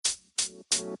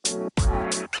Hello,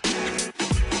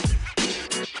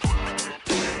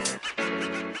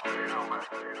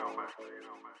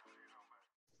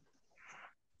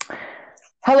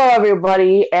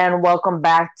 everybody, and welcome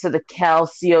back to the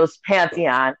Calcios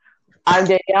Pantheon. I'm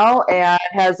Danielle, and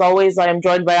as always, I am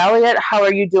joined by Elliot. How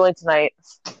are you doing tonight?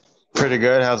 Pretty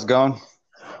good. How's it going?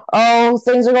 Oh,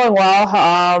 things are going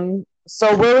well.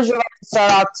 So where would you like to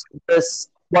start off this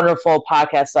wonderful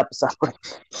podcast episode?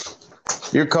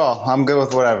 Your call. I'm good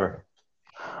with whatever.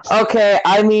 Okay,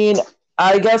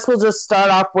 I guess we'll just start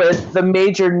off with the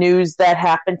major news that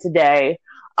happened today.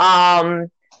 As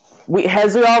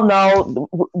we all know,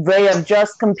 they have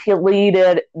just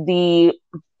completed the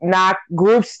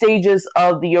group stages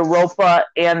of the Europa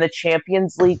and the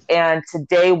Champions League, and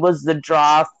today was the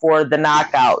draw for the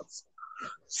knockouts.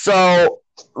 So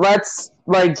let's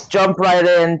jump right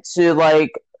into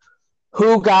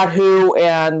who got who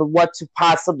and what to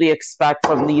possibly expect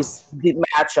from the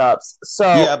matchups. So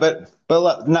yeah, but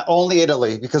not only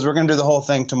Italy, because we're gonna do the whole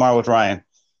thing tomorrow with Ryan.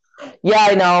 Yeah,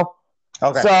 I know.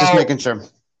 Okay, just making sure.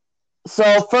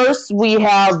 So first we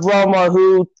have Roma,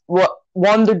 who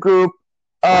won the group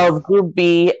of Group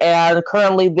B, and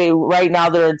currently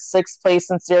they're in sixth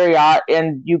place in Serie A,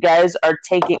 and you guys are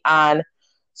taking on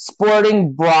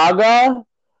Sporting Braga,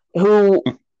 who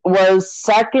was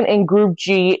second in Group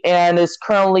G and is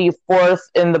currently fourth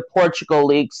in the Portugal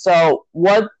League. So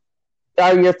what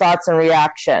are your thoughts and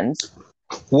reactions?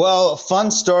 Well, fun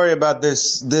story about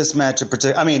this match in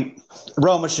particular. I mean,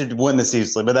 Roma should win this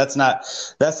easily, but that's not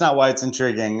why it's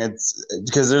intriguing. It's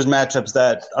because there's matchups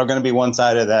that are going to be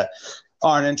one-sided that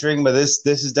aren't intriguing, but this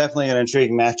is definitely an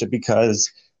intriguing matchup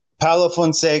because Paulo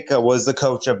Fonseca was the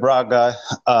coach of Braga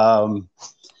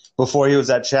before he was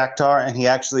at Shakhtar, and he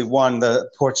actually won the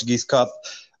Portuguese Cup,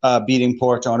 beating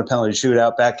Porto in a penalty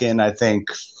shootout back in, I think,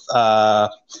 I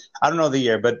don't know the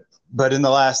year, but in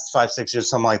the last 5-6 years,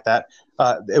 something like that.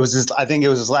 I think it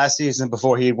was his last season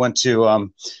before he went to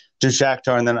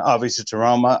Shakhtar and then obviously to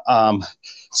Roma.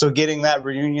 So getting that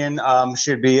reunion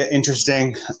should be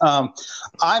interesting.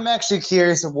 I'm actually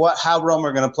curious of how Roma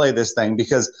are going to play this thing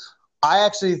because I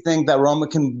actually think that Roma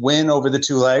can win over the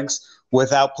two legs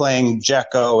without playing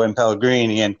Dzeko and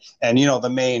Pellegrini and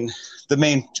the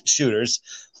main shooters.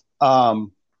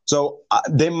 So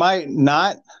they might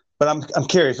not, but I'm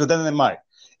curious. But then they might.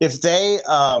 If they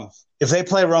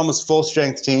play Roma's full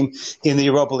strength team in the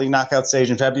Europa League knockout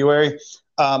stage in February,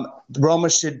 Roma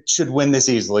should win this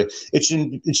easily. It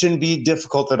shouldn't be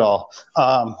difficult at all.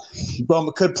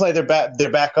 Roma could play their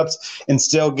backups and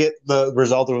still get the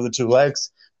result over the two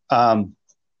legs.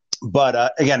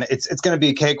 But again, it's going to be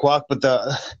a cakewalk. But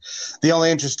the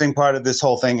only interesting part of this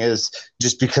whole thing is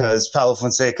just because Paulo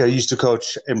Fonseca used to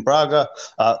coach in Braga.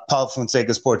 Paulo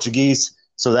Fonseca is Portuguese,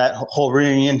 so that whole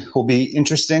reunion will be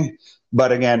interesting.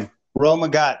 But again, Roma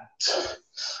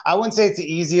I wouldn't say it's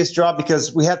the easiest draw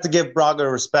because we have to give Braga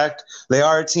respect. They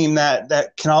are a team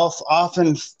that can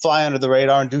often fly under the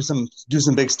radar and do some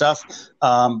big stuff.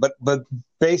 But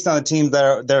based on the teams that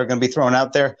are going to be thrown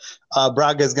out there,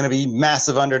 Braga is going to be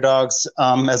massive underdogs.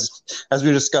 As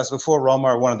we discussed before, Roma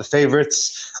are one of the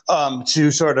favorites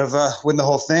to sort of win the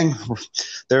whole thing.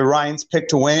 They're Ryan's pick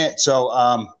to win it.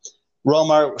 So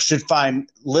Roma should find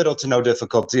little to no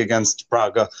difficulty against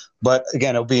Braga. But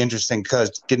again, it'll be interesting because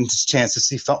getting this chance to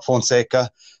see Fonseca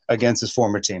against his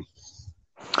former team.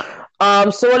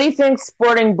 So what do you think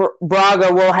Sporting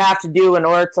Braga will have to do in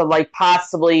order to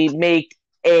possibly make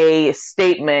a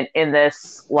statement in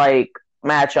this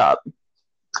matchup?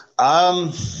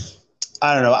 I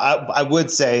don't know. I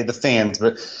would say the fans,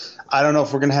 but I don't know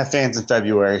if we're going to have fans in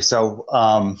February. So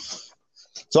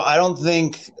I don't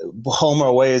think home or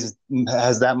away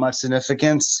has that much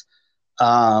significance.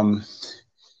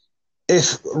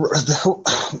 If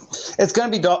it's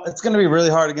going to be really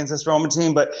hard against this Roma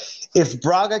team, but if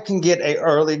Braga can get an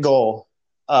early goal,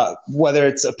 whether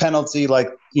it's a penalty,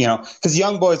 because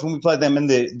Young Boys, when we played them in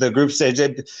the group stage,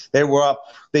 they were up,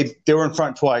 they were in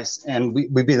front twice, and we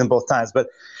beat them both times. But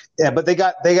they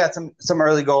got some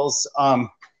early goals.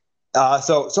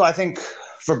 So I think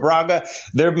for Braga,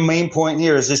 their main point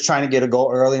here is just trying to get a goal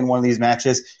early in one of these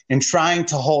matches and trying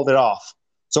to hold it off.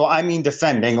 So I mean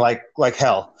defending like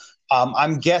hell.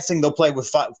 I'm guessing they'll play with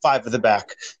five at the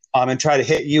back and try to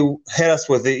hit us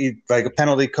with a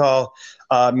penalty call,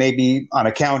 maybe on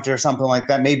a counter or something like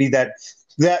that. Maybe that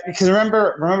because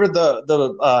remember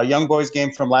the Young Boys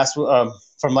game from last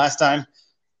time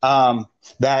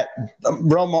that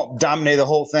Roma dominated the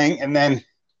whole thing, and then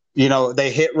they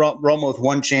hit Roma with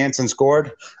one chance and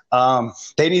scored.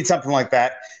 They need something like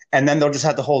that, and then they'll just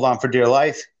have to hold on for dear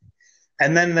life.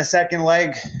 And then the second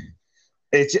leg,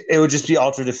 it would just be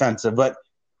ultra defensive. But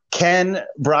Can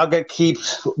Braga keep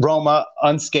Roma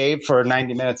unscathed for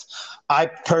 90 minutes? I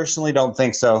personally don't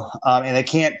think so. And they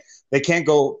can't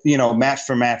go, match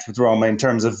for match with Roma in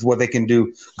terms of what they can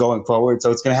do going forward.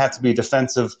 So it's going to have to be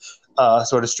defensive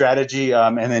sort of strategy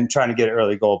and then trying to get an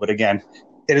early goal. But again,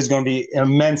 it is going to be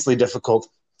immensely difficult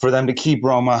for them to keep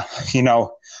Roma,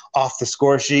 off the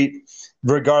score sheet,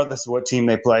 regardless of what team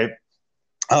they play.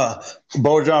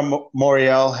 Bojan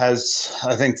Moriel has,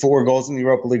 I think, 4 goals in the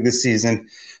Europa League this season.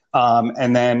 But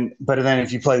then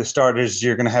if you play the starters,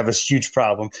 you're going to have a huge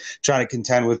problem trying to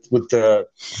contend with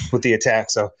the attack.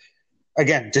 So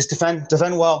again, just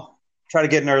defend well, try to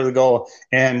get an early goal,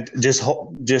 and just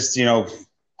hope.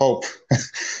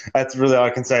 That's really all I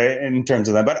can say in terms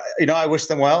of that. But I wish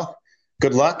them well.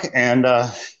 Good luck, and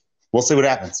we'll see what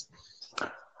happens.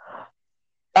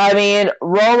 I mean,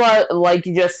 Roma, like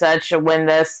you just said, should win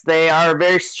this. They are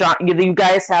very strong. You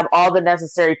guys have all the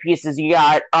necessary pieces. You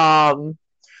got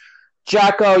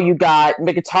Dzeko, you got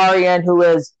Mkhitaryan, who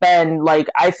has been,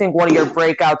 I think, one of your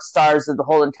breakout stars of the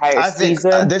whole entire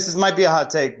season. I think this might be a hot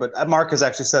take, but Marcus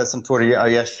actually said some Twitter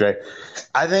yesterday.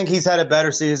 I think he's had a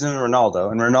better season than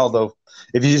Ronaldo. And Ronaldo,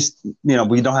 if you just,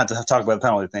 we don't have to talk about the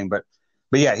penalty thing, but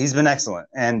yeah, he's been excellent.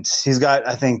 And he's got,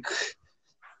 I think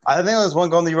there's one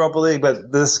goal in the Europa League,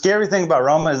 but the scary thing about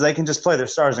Roma is they can just play their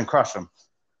stars and crush them.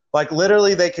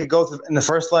 Literally, they could go in the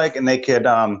first leg and they could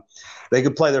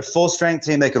play their full strength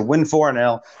team. They could win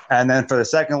 4-0, and then for the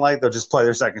second leg, they'll just play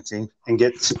their second team and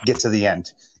get to the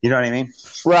end. You know what I mean?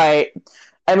 Right.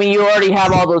 I mean, you already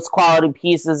have all those quality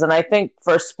pieces, and I think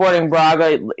for Sporting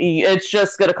Braga, it's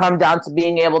just going to come down to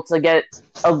being able to get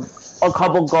a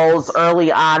couple goals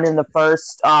early on in the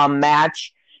first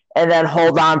match, and then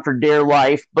hold on for dear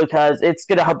life, because it's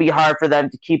going to be hard for them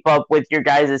to keep up with your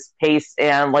guys' pace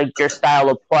and your style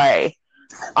of play.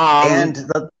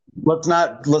 Let's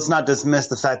not dismiss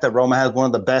the fact that Roma has one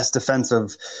of the best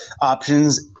defensive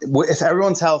options. If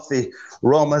everyone's healthy,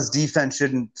 Roma's defense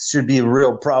should be a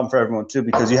real problem for everyone too,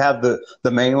 because you have the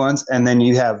main ones, and then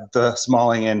you have the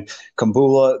Smalling and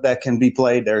Kumbula that can be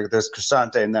played. There's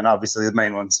Cristante, and then obviously the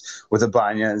main ones with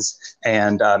Ibanez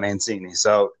and Mancini.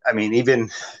 So I mean,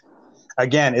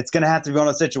 again, it's going to have to be one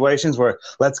of those situations where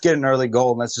let's get an early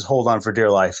goal and let's just hold on for dear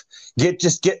life. I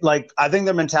think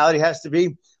their mentality has to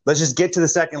be, let's just get to the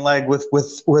second leg with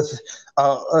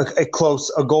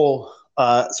a goal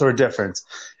sort of difference.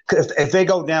 If they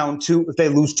go down if they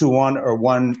lose 2-1 or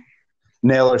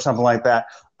 1-0 or something like that,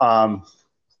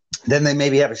 then they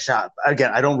maybe have a shot.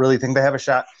 Again, I don't really think they have a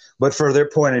shot, but for their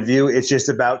point of view, it's just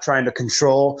about trying to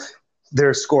control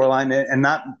their scoreline and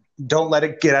don't let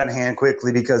it get out of hand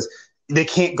quickly, because they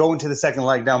can't go into the second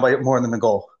leg down by more than a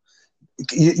goal.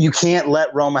 You can't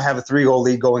let Roma have a 3-goal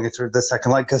lead going into the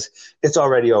second leg, because it's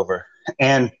already over.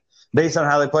 And based on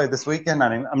how they played this weekend,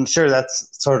 I'm sure that's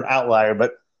sort of an outlier,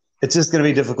 but it's just going to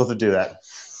be difficult to do that.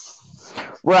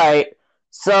 Right.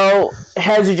 So,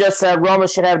 as you just said, Roma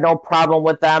should have no problem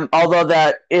with them, although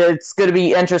that it's going to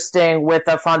be interesting with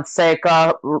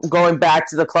Fonseca going back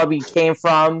to the club he came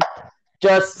from,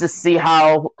 just to see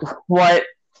what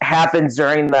happens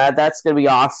during that. That's going to be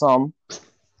awesome.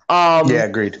 Yeah,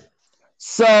 agreed.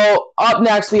 So up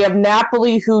next, we have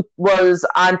Napoli, who was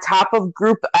on top of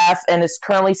Group F and is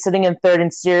currently sitting in third in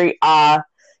Serie A.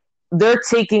 They're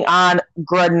taking on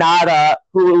Granada,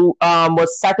 who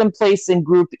was second place in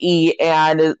Group E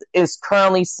and is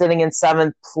currently sitting in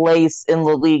seventh place in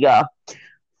La Liga.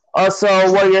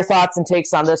 So what are your thoughts and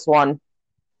takes on this one?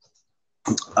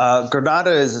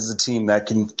 Granada is a team that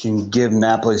can give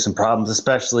Napoli some problems,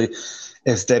 especially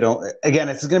if they don't. Again,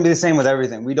 it's going to be the same with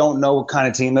everything. We don't know what kind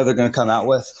of team that they're going to come out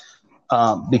with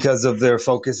because of their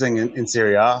focusing in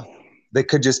Serie A. They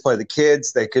could just play the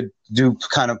kids. They could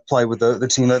play with the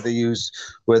team that they use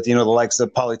with, the likes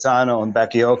of Politano and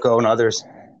Bakayoko and others,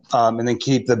 and then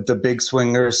keep the big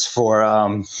swingers for,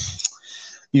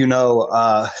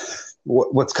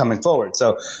 what's coming forward.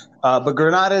 So, but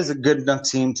Granada is a good enough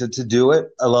team to do it.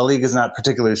 La Liga is not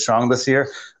particularly strong this year,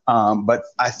 but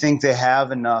I think they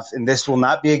have enough, and this will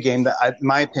not be a game that, in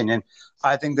my opinion,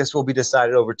 I think this will be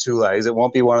decided over 2 legs. It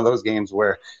won't be one of those games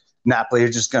where Napoli are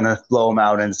just going to blow them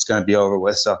out and it's going to be over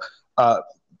with. So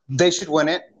they should win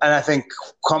it, and I think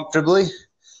comfortably,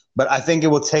 but I think it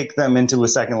will take them into a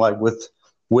second leg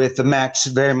with the match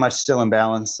very much still in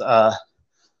balance.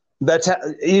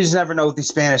 You just never know with these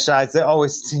Spanish sides. They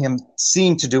always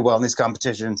seem to do well in these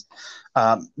competitions.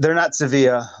 They're not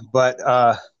Sevilla, but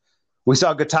we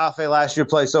saw Getafe last year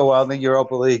play so well in the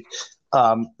Europa League.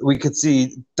 We could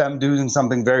see them doing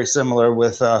something very similar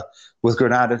with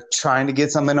Granada, trying to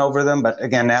get something over them. But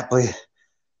again, Napoli,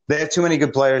 they have too many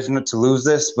good players to lose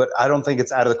this, but I don't think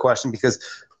it's out of the question because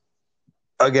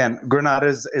again, Granada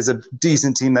is a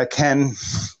decent team that can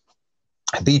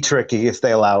be tricky if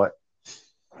they allow it.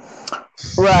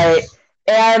 Right.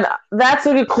 And that's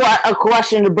a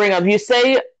question to bring up. You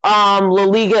say La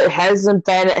Liga hasn't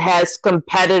been as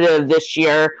competitive this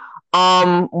year.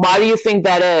 Why do you think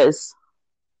that is?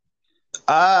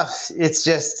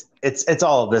 It's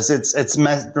all of this. It's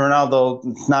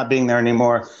Ronaldo not being there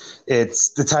anymore. It's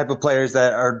the type of players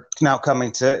that are now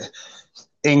coming to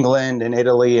England and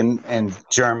Italy and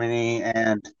Germany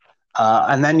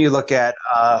and then you look at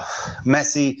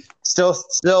Messi,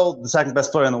 still the second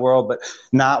best player in the world, but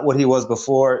not what he was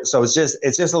before. So it's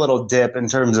just a little dip in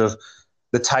terms of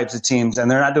the types of teams, and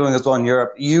they're not doing as well in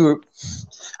Europe.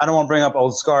 I don't want to bring up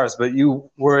old scars, but you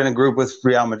were in a group with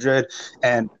Real Madrid,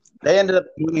 and they ended up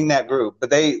winning that group, but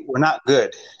they were not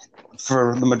good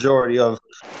for the majority of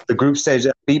the group stage.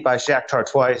 Beat by Shakhtar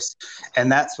twice,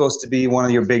 and that's supposed to be one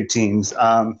of your big teams.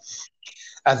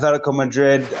 Atletico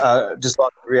Madrid just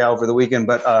lost to Real over the weekend,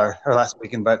 or last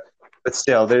weekend, but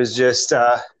still, it's just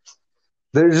not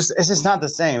the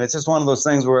same. It's just one of those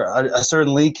things where a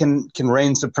certain league can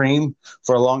reign supreme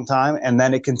for a long time, and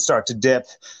then it can start to dip.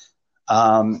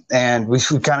 And we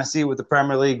kind of see with the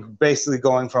Premier League basically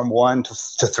going from 1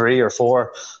 to 3 or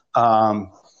 4.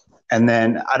 And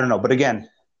then I don't know, but again,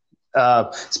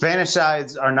 Spanish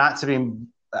sides are not to be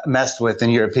messed with in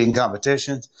European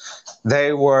competitions.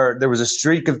 There was a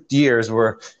streak of years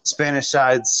where Spanish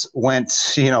sides went,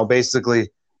 basically,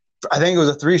 I think it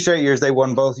was 3 straight years they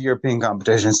won both European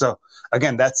competitions. So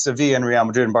again, that's Sevilla and Real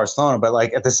Madrid and Barcelona. But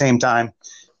like at the same time,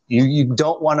 you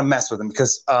don't want to mess with them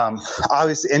because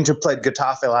obviously Inter played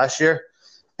Getafe last year,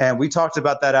 and we talked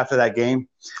about that after that game.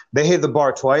 They hit the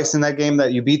bar twice in that game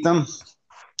that you beat them.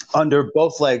 Under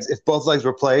both legs, if both legs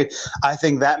were played, I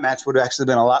think that match would have actually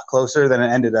been a lot closer than it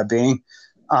ended up being.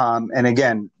 And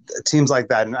again, teams like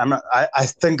that, and I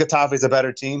think Getafe is a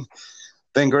better team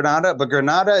than Granada, but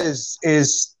Granada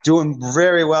is doing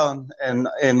very well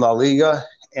in La Liga.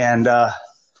 And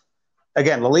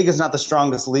again, La Liga is not the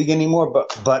strongest league anymore,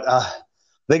 but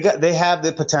they have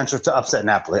the potential to upset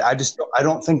Napoli. I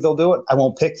don't think they'll do it. I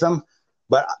won't pick them,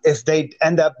 but if they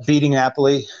end up beating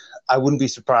Napoli, I wouldn't be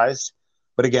surprised.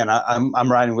 But again,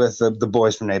 I'm riding with the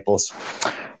boys from Naples.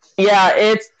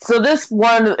 Yeah, so this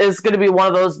one is going to be one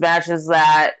of those matches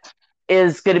that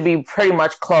is going to be pretty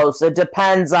much close. It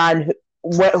depends on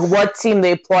what team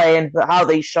they play and how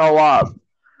they show up.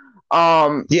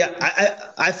 I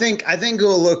think it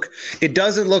will look. It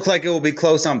doesn't look like it will be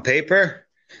close on paper,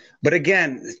 but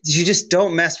again, you just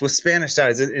don't mess with Spanish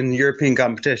sides in European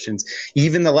competitions,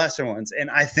 even the lesser ones.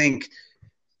 And I think.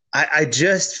 I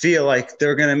just feel like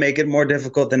they're going to make it more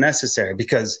difficult than necessary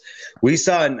because we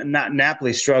saw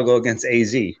Napoli struggle against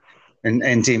AZ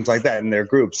and teams like that in their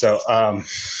group. So I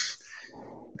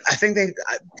think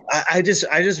I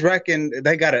just reckon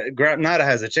they Granada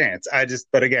has a chance.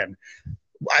 But again,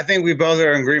 I think we both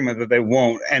are in agreement that they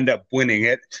won't end up winning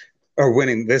it or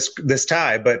winning this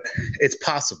tie, but it's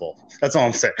possible. That's all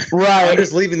I'm saying. Right. I'm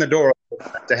just leaving the door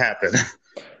open to happen.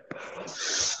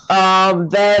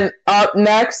 Then up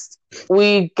next,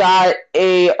 we got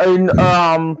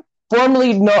formerly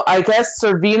known, I guess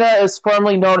Cervina is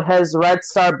formerly known as Red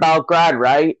Star Belgrade,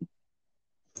 right?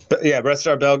 Yeah, Red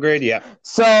Star Belgrade, yeah.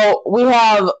 So we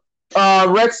have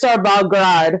Red Star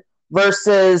Belgrade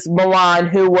versus Milan,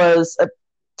 who was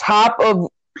top of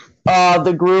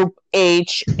the Group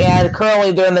H, and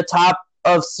currently they're in the top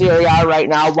of Serie A right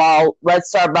now, while Red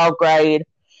Star Belgrade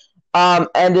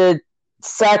ended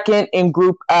second in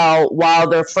Group L while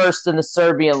they're first in the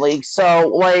Serbian league. So,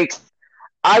 like,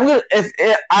 I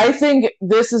think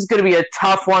this is going to be a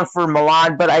tough one for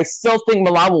Milan, but I still think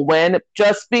Milan will win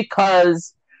just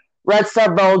because Red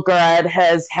Star Belgrade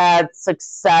has had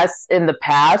success in the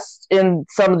past in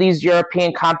some of these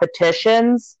European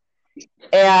competitions,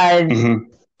 and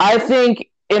I think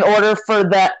in order for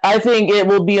that, I think it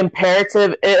will be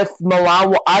imperative if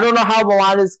Milan – I don't know how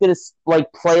Milan is going to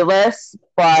play this,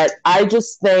 but I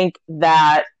just think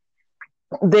that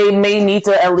they may need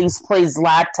to at least play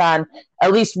Zlatan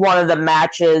at least one of the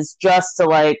matches just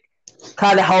to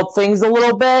kind of help things a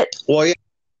little bit. Well, yeah,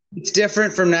 it's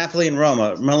different from Napoli and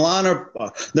Roma. Milan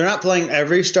they're not playing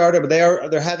every starter, but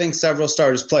they're having several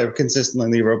starters play consistently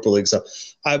in the Europa League. So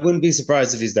I wouldn't be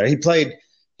surprised if he's there. He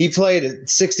He played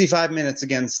 65 minutes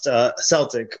against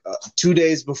Celtic 2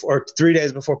 days before, or 3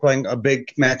 days before playing a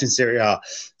big match in Serie A.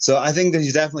 So I think that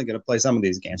he's definitely going to play some of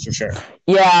these games for sure.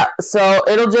 Yeah, so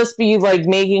it'll just be like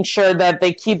making sure that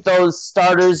they keep those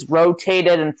starters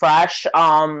rotated and fresh.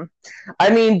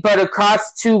 But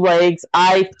across two legs,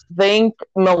 I think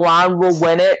Milan will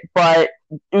win it, but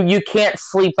you can't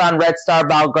sleep on Red Star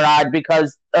Belgrade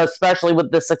because, especially with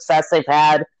the success they've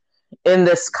had in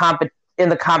this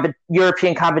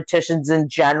European competitions in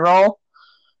general.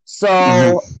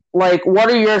 So,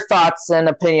 what are your thoughts and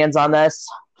opinions on this?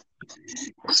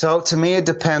 So to me, it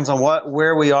depends on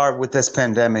where we are with this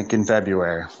pandemic in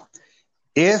February.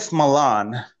 If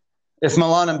Milan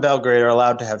and Belgrade are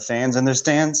allowed to have fans in their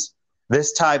stands,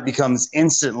 this tie becomes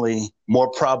instantly more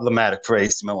problematic for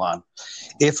AC Milan.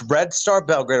 If Red Star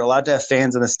Belgrade are allowed to have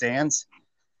fans in the stands,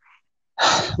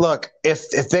 look, if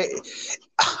they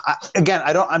again,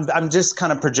 I'm just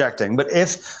kind of projecting, but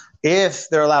if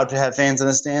they're allowed to have fans in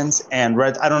the stands and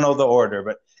I don't know the order,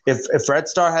 but if Red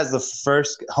Star has the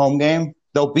first home game,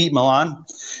 they'll beat Milan,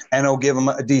 and it'll give them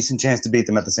a decent chance to beat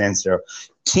them at the San Siro.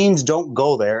 Teams don't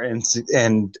go there and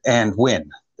win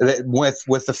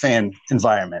with the fan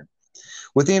environment,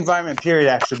 with the environment period.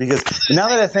 Actually, because now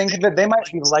that I think of it, they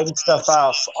might be lighting stuff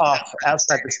off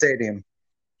outside the stadium.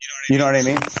 You know what I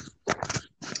mean?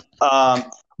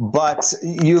 But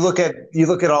you look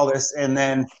at all this, and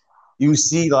then you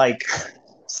see I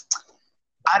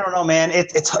don't know, man.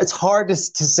 It's hard to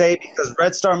say because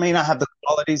Red Star may not have the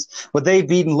qualities, but they've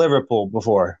beaten Liverpool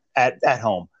before at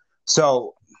home.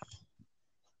 So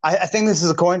I think this is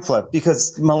a coin flip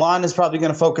because Milan is probably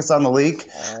going to focus on the league.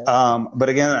 But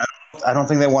again, I don't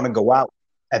think they want to go out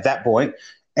at that point.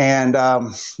 And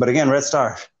but again, Red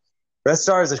Star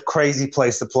is a crazy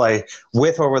place to play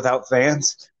with or without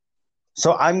fans.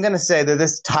 So I'm going to say that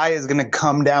this tie is going to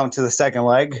come down to the second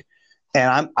leg.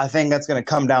 And I think that's going to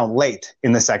come down late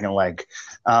in the second leg.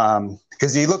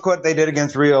 Because you look what they did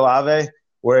against Rio Ave,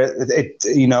 where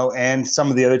and some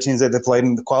of the other teams that they played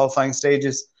in the qualifying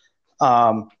stages.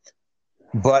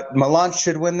 But Milan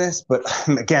should win this. But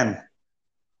again,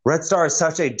 Red Star is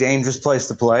such a dangerous place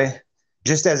to play,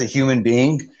 just as a human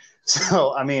being.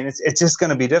 So, I mean, it's just going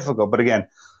to be difficult. But again,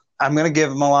 I'm going to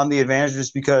give Milan the advantage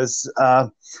just because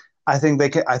I think they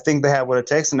have what it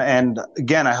takes, and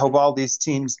again, I hope all these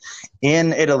teams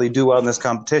in Italy do well in this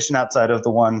competition outside of the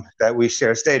one that we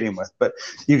share a stadium with. But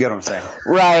you get what I'm saying,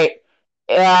 right?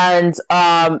 And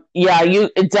you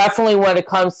definitely when it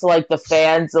comes to the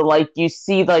fans, you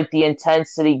see the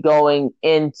intensity going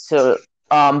into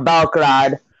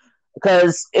Belgrade.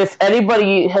 Because if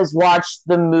anybody has watched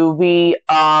the movie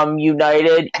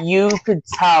United, you could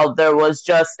tell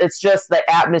it's just the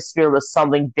atmosphere was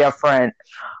something different.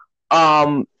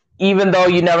 Even though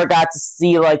you never got to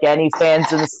see any fans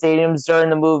in the stadiums during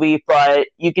the movie, but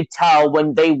you could tell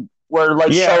when they were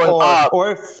showing up.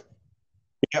 Or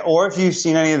if you've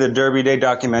seen any of the Derby Day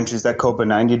documentaries that Copa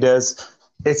 90 does,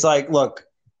 it's look,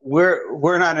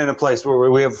 we're not in a place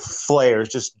where we have flares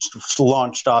just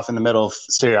launched off in the middle of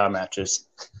Serie A matches.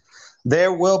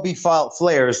 There will be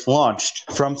flares launched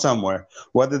from somewhere,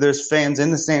 whether there's fans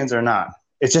in the stands or not.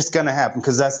 It's just going to happen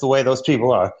because that's the way those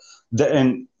people are.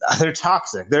 And they're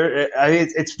toxic.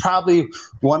 It's probably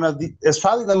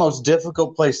the most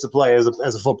difficult place to play as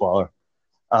a footballer.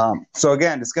 So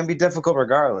again, it's going to be difficult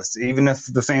regardless. Even if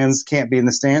the fans can't be in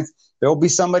the stands, there will be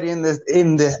somebody in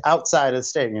the outside of the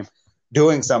stadium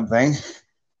doing something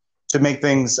to make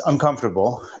things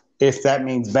uncomfortable. If that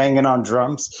means banging on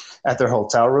drums at their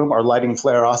hotel room or lighting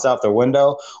flare-offs out their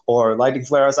window or lighting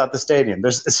flare-offs out the stadium,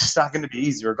 it's just not going to be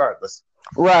easy regardless.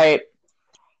 Right.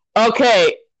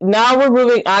 Okay. Now we're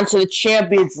moving on to the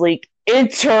Champions League.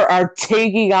 Inter are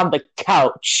taking on the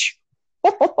couch.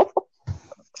 I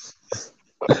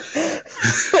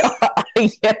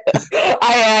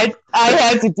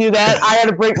had to do that. I had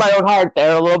to break my own heart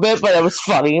there a little bit, but it was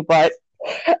funny. But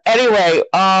anyway,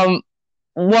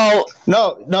 well,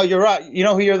 no, you're right. You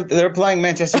know who they're playing?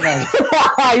 Manchester United.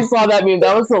 I saw that meme.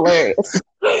 That was hilarious.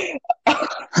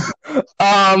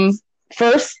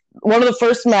 One of the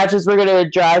first matches we're going to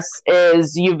address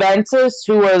is Juventus,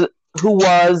 who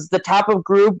was the top of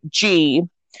Group G,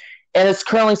 and is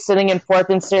currently sitting in fourth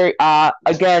in Serie A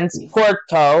against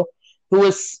Porto,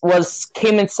 who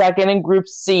came in second in Group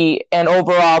C, and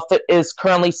overall is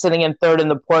currently sitting in third in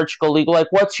the Portugal League.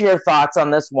 What's your thoughts on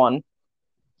this one?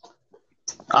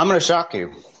 I'm going to shock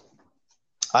you.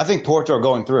 I think Porto are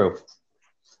going through.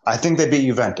 I think they beat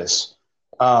Juventus.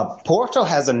 Porto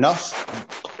has enough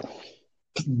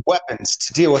weapons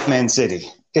to deal with Man City.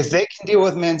 If they can deal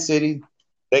with Man City,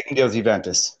 they can deal with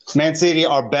Juventus. Man City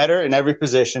are better in every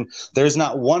position. There's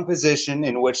not one position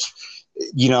in which,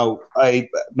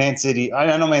 Man City,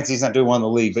 I know Man City's not doing well in the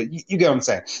league, but you get what I'm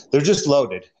saying. They're just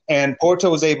loaded. And Porto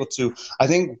was able to, I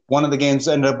think one of the games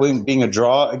ended up being a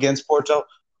draw against Porto.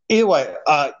 Either way,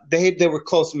 they were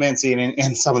close to Man City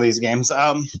in some of these games.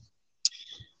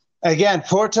 Again,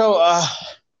 Porto,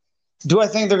 do I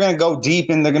think they're going to go deep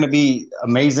and they're going to be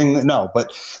amazing? No,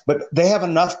 but they have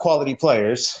enough quality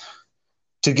players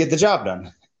to get the job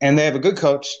done. And they have a good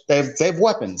coach. They have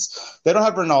weapons. They don't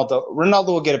have Ronaldo. Ronaldo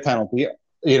will get a penalty.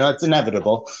 It's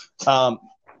inevitable. But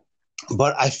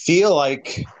I feel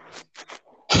like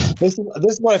this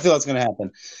is what I feel is going to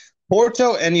happen.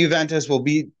 Porto and Juventus will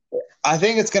be – I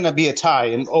think it's going to be a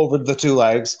tie over the two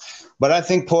legs. But I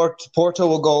think Porto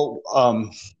will go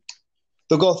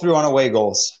they'll go through on away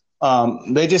goals.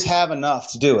 They just have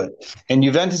enough to do it. And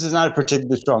Juventus is not a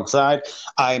particularly strong side.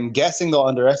 I'm guessing they'll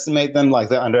underestimate them like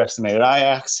they underestimated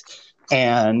Ajax.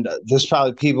 And there's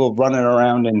probably people running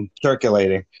around and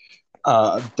circulating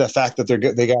the fact that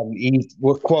they got an easy,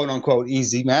 quote unquote,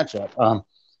 easy matchup.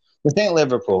 This ain't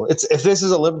Liverpool. If this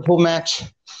is a Liverpool match,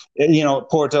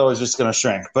 Porto is just going to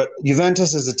shrink. But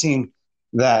Juventus is a team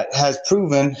that has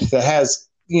proven that has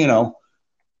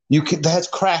that has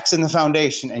cracks in the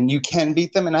foundation, and you can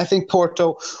beat them. And I think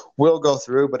Porto will go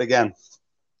through. But again,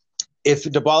 if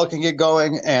Dybala can get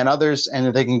going and others,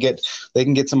 and they can get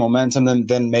some momentum,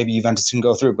 then maybe Juventus can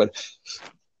go through. But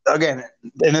again,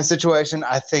 in this situation,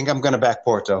 I think I'm going to back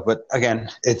Porto. But again,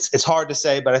 it's hard to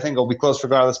say, but I think it'll be close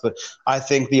regardless. But I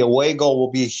think the away goal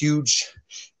will be huge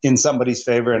in somebody's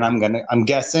favor, and I'm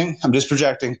guessing, I'm just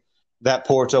projecting that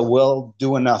Porto will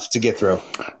do enough to get through.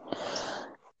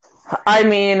 I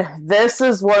mean, this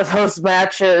is one of those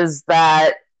matches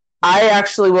that I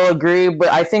actually will agree, but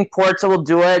I think Porto will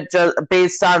do it just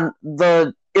based on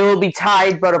it will be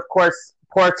tied, but of course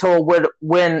Porto would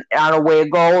win on away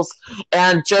goals.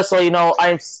 And just so you know,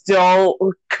 I'm still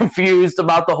confused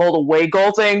about the whole away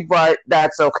goal thing, but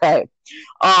that's okay.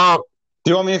 Do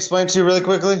you want me to explain to you really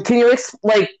quickly? Can you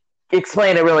explain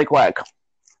it really quick?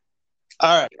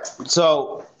 All right.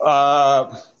 So,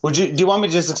 do you want me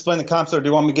to just explain the concept, or do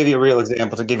you want me to give you a real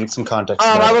example to give you some context?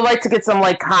 I would like to get some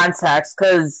context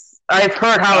because I've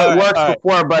heard how it works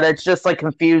before, but it's just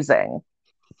confusing.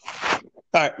 All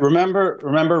right.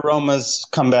 Remember Roma's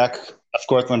comeback. Of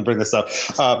course, I'm going to bring this up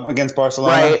against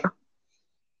Barcelona. Right.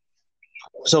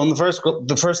 So in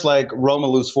the first leg, Roma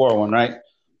lose 4-1, right?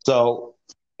 So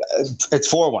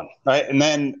it's 4-1, right? And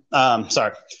then but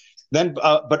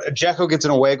Dzeko gets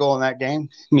an away goal in that game,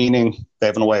 meaning they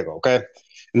have an away goal, okay?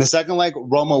 In the second leg,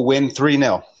 Roma win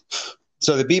 3-0.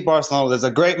 So they beat Barcelona. There's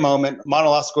a great moment.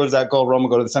 Manolas scores that goal. Roma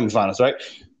go to the semifinals, right?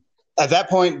 At that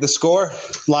point, the score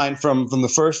line from the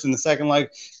first and the second leg,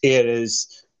 so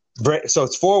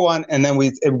it's 4-1, and then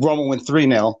Roma win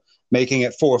 3-0, making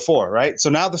it 4-4, right? So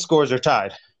now the scores are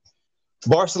tied.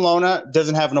 Barcelona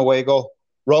doesn't have an away goal.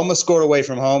 Roma scored away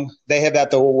from home. They have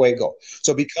the away goal.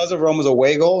 So because of Roma's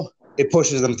away goal, it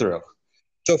pushes them through.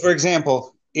 So, for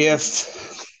example,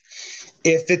 if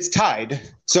it's tied,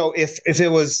 so if the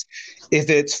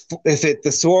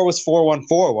score was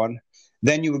 4-1,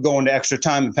 then you would go into extra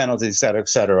time and penalties, et cetera, et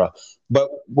cetera. But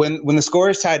when the score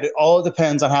is tied, it all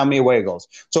depends on how many away goals.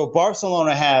 So if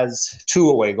Barcelona has 2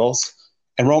 away goals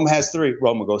and Roma has 3,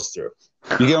 Roma goes through.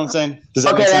 You get what I'm saying? Does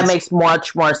that make sense? That makes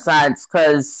much more sense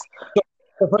because.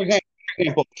 So for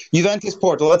example, Juventus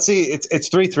Porto. Let's see, it's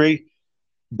 3-3,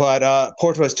 but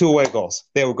Porto has 2 away goals.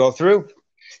 They will go through.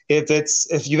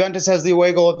 If Juventus has the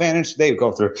away goal advantage, they would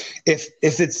go through. If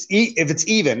it's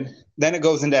even, then it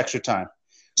goes into extra time.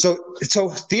 So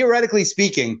theoretically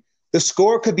speaking, the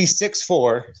score could be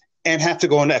 6-4 and have to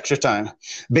go into extra time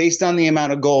based on the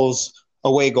amount of goals,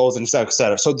 away goals, and et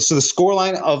cetera. So the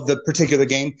scoreline of the particular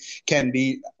game can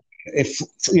be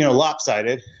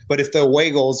lopsided, but if the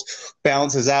away goals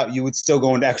balances out, you would still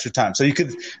go into extra time. So you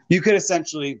could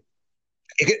essentially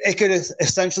it could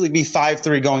essentially be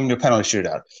 5-3 going to a penalty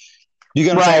shootout. You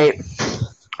get what I'm saying?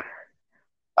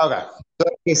 Okay. So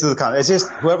this is the concept. It's just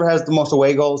whoever has the most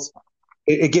away goals,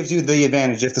 it gives you the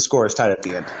advantage if the score is tied at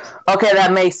the end. Okay,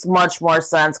 that makes much more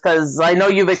sense because I know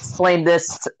you've explained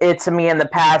it to me in the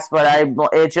past, but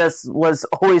it just was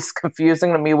always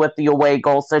confusing to me with the away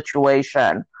goal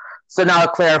situation. So now I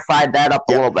clarified that up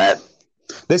a little bit.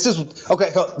 This is okay,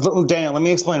 Daniel. Let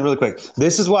me explain really quick.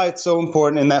 This is why it's so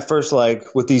important in that first leg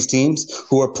with these teams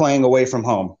who are playing away from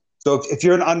home. So if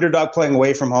you're an underdog playing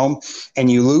away from home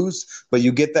and you lose, but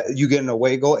you get an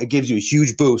away goal, it gives you a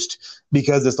huge boost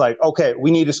because it's like, okay,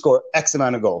 we need to score X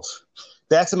amount of goals.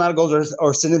 The X amount of goals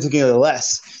are significantly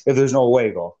less if there's no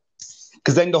away goal.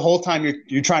 because then the whole time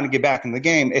you're trying to get back in the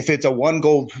game. If it's a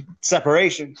 1-goal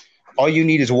separation, all you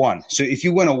need is one. So if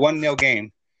you win a 1-0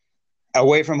 game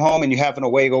away from home and you have an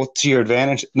away goal to your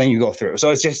advantage, then you go through.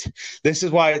 So it's just, this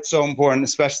is why it's so important,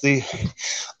 especially,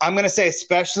 I'm going to say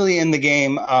especially in the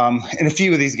game, in a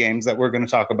few of these games that we're going to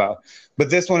talk about, but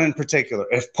this one in particular.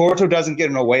 If Porto doesn't get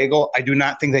an away goal, I do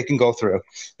not think they can go through.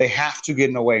 They have to get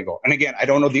an away goal. And again, I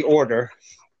don't know the order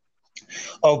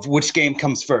of which game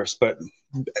comes first, but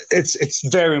it's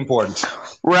very important.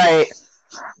 Right.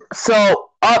 So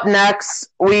up next,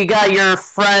 we got your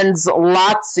friends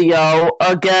Lazio,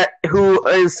 again, who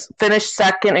is finished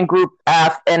second in Group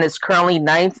F and is currently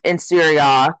 9th in Serie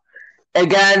A,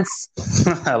 against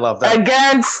I love that,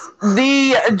 against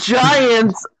the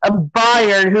Giants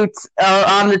Bayern, who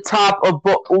are on the top of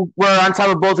were on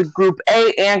top of both Group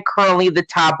A and currently the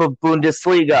top of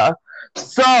Bundesliga.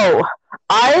 So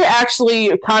I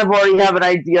actually kind of already have an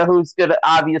idea who's going to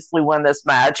obviously win this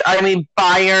match. I mean,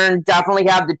 Bayern definitely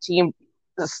have the team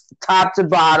top to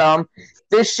bottom.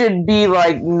 This should be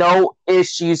like no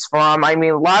issues for them. I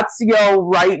mean,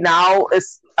 Lazio right now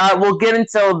is. We'll get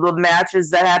into the matches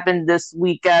that happened this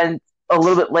weekend a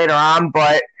little bit later on,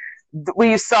 but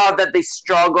we saw that they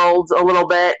struggled a little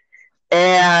bit.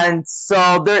 And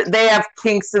so they have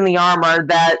kinks in the armor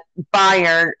that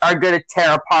Bayern are going to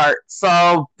tear apart.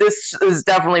 So this is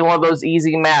definitely one of those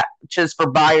easy matches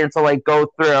for Bayern to like go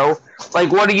through.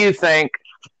 Like, what do you think?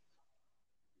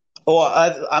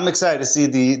 Well, I'm excited to see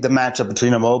the matchup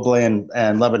between Immobile and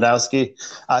Lewandowski.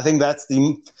 I think that's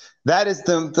going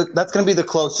to be the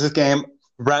closest game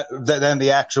than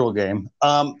the actual game.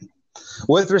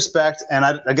 With respect, and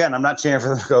I'm not cheering for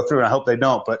them to go through, and I hope they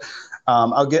don't, but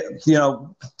I'll get,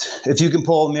 if you can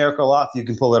pull a miracle off, you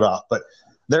can pull it off. But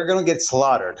they're going to get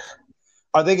slaughtered.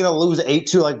 Are they going to lose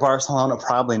 8-2 like Barcelona?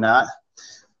 Probably not.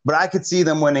 But I could see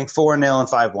them winning 4-0 and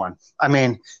 5-1. I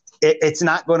mean, it's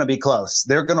not going to be close.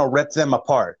 They're going to rip them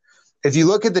apart. If you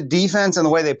look at the defense and the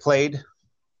way they played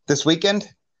this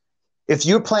weekend, if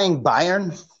you're playing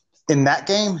Bayern in that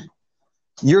game,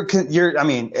 it's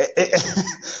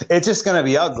just going to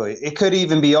be ugly. It could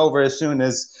even be over as soon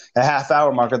as a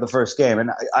half-hour mark of the first game.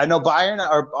 And I know Bayern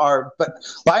but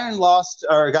Bayern lost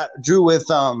or drew with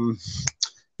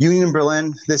Union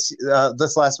Berlin this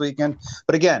last weekend.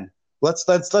 But again,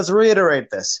 let's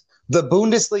reiterate this: the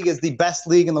Bundesliga is the best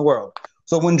league in the world.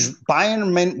 So when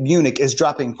Bayern Munich is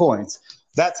dropping points,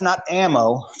 that's not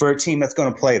ammo for a team that's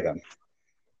going to play them.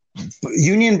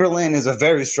 Union Berlin is a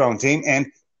very strong team, and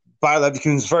Bayer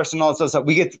Leverkusen's first and all this stuff.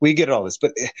 We get all this,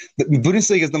 but the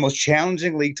Bundesliga is the most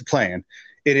challenging league to play in.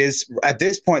 It is at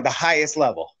this point the highest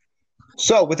level.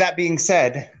 So, with that being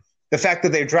said, the fact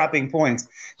that they're dropping points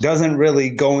doesn't really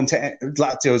go into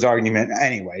Lazio's argument,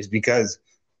 anyways, because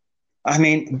I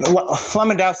mean,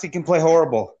 Lewandowski can play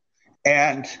horrible,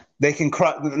 and they can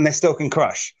and they still can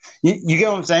crush. You get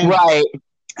what I'm saying? Right.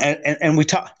 And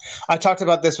I talked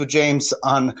about this with James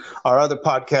on our other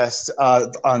podcast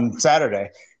on Saturday.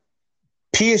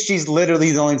 PSG is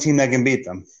literally the only team that can beat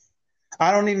them.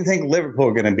 I don't even think Liverpool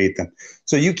are going to beat them.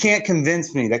 So you can't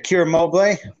convince me that Kieran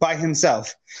Immobile by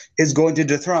himself is going to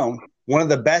dethrone one of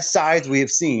the best sides we have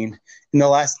seen in the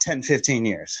last 10, 15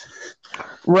 years.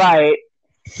 Right.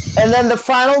 And then the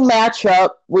final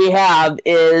matchup we have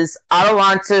is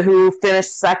Atalanta, who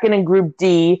finished second in Group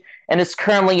D and is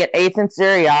currently at 8th in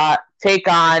Serie A, take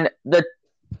on the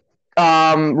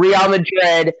Real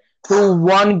Madrid, who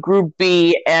won Group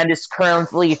B and is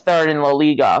currently 3rd in La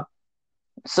Liga.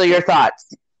 So your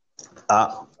thoughts?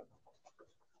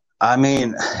 I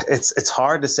mean, it's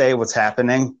hard to say what's going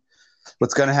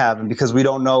to happen, because we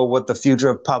don't know what the future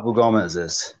of Papu Gomez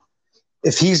is.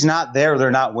 If he's not there,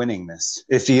 they're not winning this.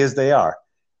 If he is, they are.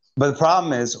 But the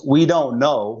problem is we don't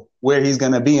know where he's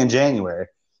going to be in January.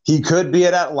 He could be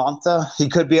at Atalanta. He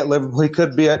could be at Liverpool. He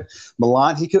could be at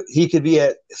Milan. He could be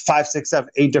at 5, 6, 7,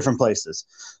 8 different places.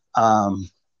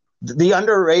 The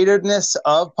underratedness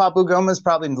of Papu Gomez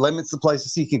probably limits the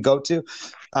places he could go to.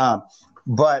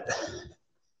 But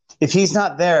if he's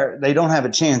not there, they don't have a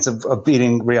chance of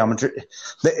beating Real Madrid.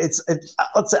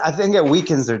 I think it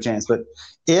weakens their chance. But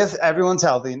if everyone's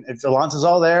healthy, if Alonso's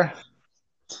all there,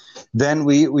 then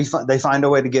they find a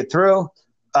way to get through.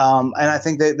 And I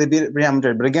think they beat Real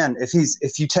Madrid. But again,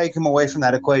 if you take him away from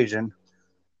that equation,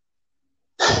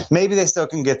 maybe they still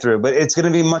can get through. But it's going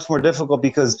to be much more difficult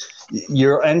because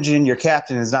your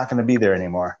captain is not going to be there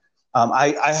anymore.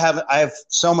 I have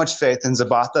so much faith in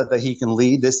Zapata that he can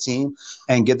lead this team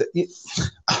and get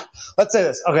let's say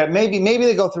this. Okay, maybe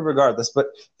they go through regardless, but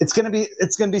it's going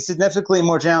to be significantly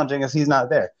more challenging if he's not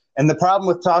there. And the problem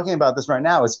with talking about this right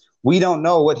now is we don't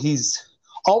know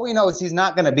all we know is he's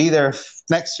not going to be there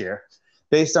next year.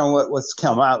 based on what's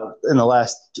come out in the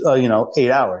last 8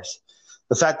 hours.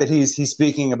 The fact that he's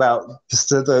speaking about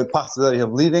the possibility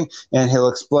of leaving, and he'll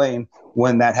explain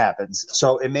when that happens.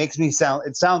 So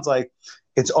it sounds like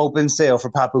it's open sale for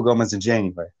Papu Gomez in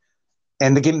January,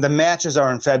 and the matches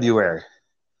are in February.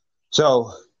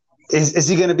 So is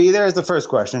he going to be there? Is the first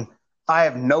question. I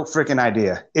have no freaking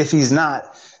idea. If he's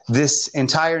not, this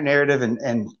entire narrative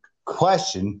and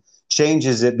question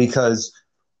changes it, because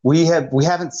we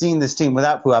haven't seen this team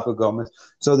without Papu Gomez.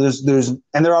 So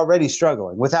and they're already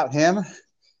struggling. Without him,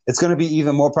 it's going to be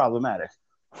even more problematic.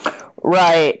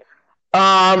 Right.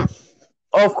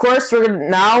 Of course, we're going to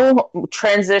now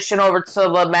transition over to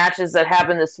the matches that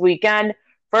happened this weekend.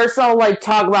 First, I'll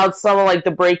talk about some of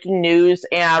the breaking news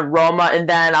and Roma, and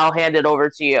then I'll hand it over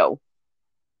to you.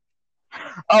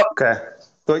 Okay.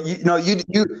 But you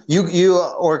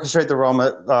orchestrate the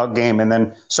Roma game, and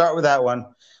then start with that one.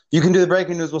 You can do the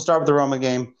breaking news. We'll start with the Roma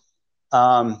game,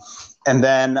 and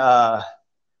then I'll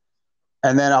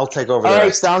take over. All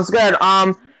right, sounds good.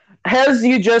 As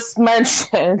you just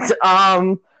mentioned,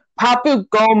 Papu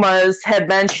Gomez had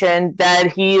mentioned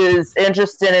that he is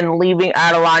interested in leaving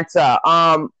Atalanta.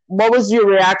 What was your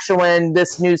reaction when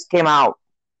this news came out?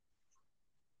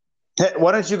 Hey,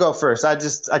 why don't you go first? I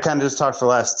kind of just talked for the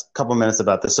last couple minutes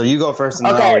about this, so you go first, and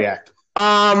then I'll react.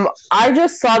 I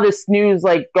just saw this news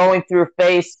going through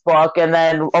Facebook, and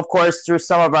then of course through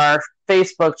some of our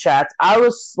Facebook chats. I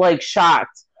was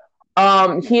shocked.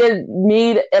 He had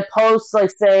made a post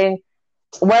saying,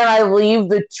 "When I leave,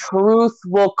 the truth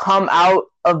will come out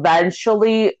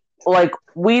eventually."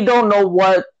 We don't know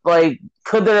what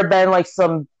could there have been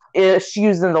some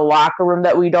issues in the locker room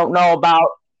that we don't know about?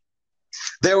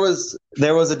 There was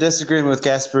a disagreement with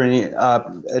Gasperini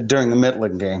during the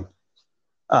Midland game.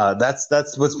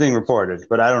 That's what's being reported,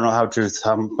 but I don't know how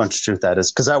much truth that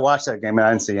is, because I watched that game and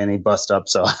I didn't see any bust up.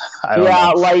 So I don't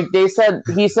know.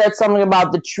 He said something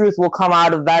about the truth will come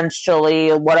out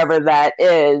eventually, whatever that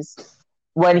is,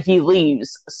 when he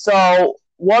leaves. So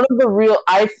I'm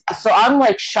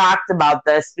shocked about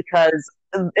this, because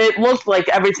it looked like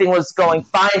everything was going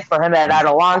fine for him at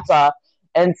Atalanta.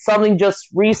 And something just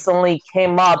recently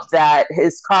came up that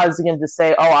is causing him to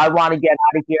say, "Oh, I want to get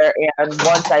out of here, and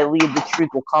once I leave, the truth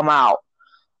will come out."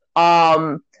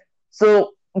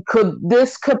 So could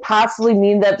possibly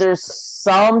mean that there's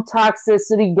some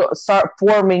toxicity start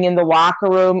forming in the locker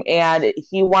room, and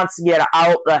he wants to get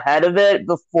out ahead of it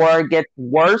before it gets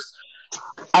worse?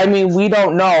 I mean, we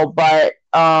don't know, but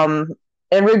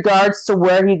in regards to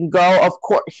where he could go, of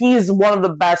course, he's one of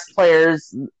the best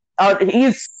players.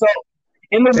 He's so.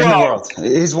 In the world.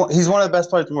 He's one of the best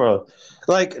players in the world.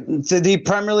 To the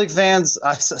Premier League fans,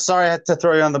 sorry I had to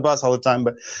throw you on the bus all the time,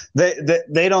 but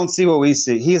they don't see what we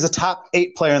see. He is a top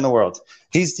 8 player in the world.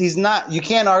 He's not. You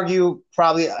can't argue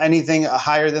probably anything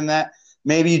higher than that.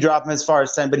 Maybe you drop him as far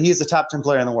as 10, but he is a top 10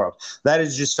 player in the world. That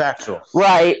is just factual.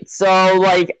 Right. So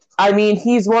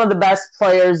he's one of the best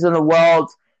players in the world.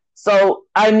 So,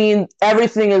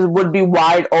 everything would be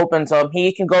wide open to him.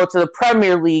 He can go to the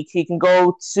Premier League. He can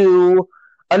go to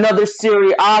another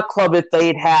Serie A club if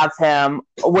they'd have him,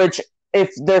 which, if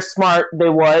they're smart, they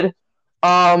would.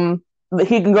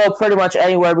 He can go pretty much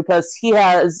anywhere, because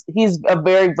he's a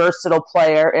very versatile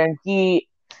player, and he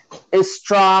is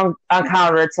strong on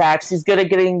counterattacks. He's good at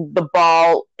getting the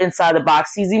ball inside the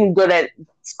box. He's even good at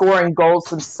scoring goals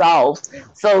himself.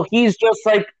 So he's just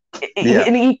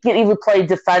and he can even play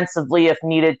defensively if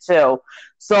needed too.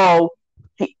 So,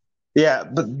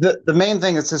 but the main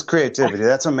thing is his creativity.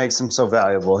 That's what makes him so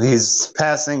valuable. His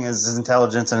passing, his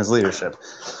intelligence, and his leadership.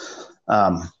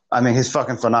 He's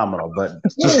fucking phenomenal. But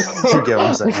you get what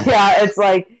I'm saying? Yeah, it's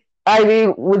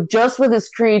with his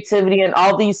creativity and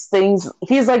all these things,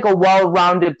 he's a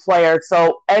well-rounded player.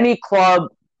 So any club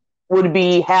would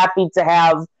be happy to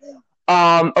have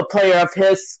a player of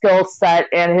his skill set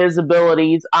and his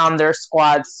abilities on their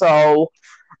squad. So,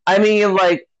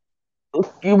 why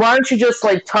don't you just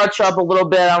touch up a little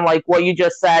bit on what you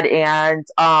just said, and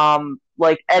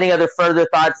any other further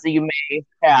thoughts that you may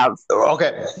have?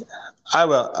 Okay, I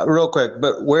will real quick.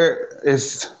 But where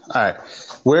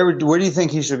do you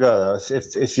think he should go though?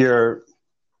 If you're,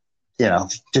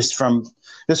 just from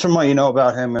what you know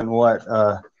about him and what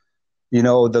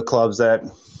the clubs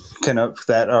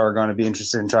that are going to be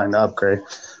interested in trying to upgrade.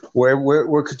 Where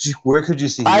could you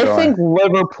see him going? I think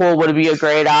Liverpool would be a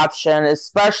great option,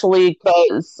 especially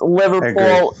because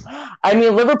Liverpool.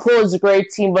 Liverpool is a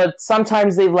great team, but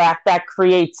sometimes they lack that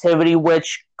creativity,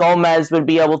 which Gomez would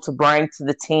be able to bring to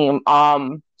the team.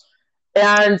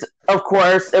 And of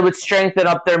course, it would strengthen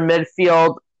up their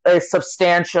midfield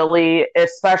substantially,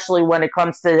 especially when it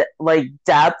comes to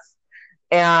depth.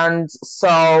 And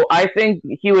so I think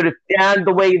he would, and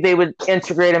the way they would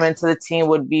integrate him into the team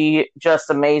would be just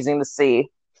amazing to see.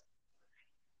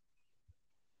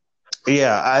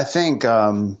 Yeah, I think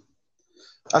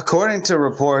according to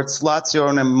reports, Lazio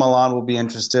and Milan will be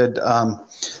interested.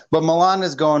 But Milan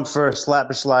is going for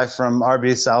Szoboszlai from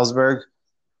RB Salzburg.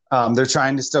 They're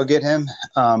trying to still get him.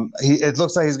 It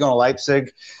looks like he's going to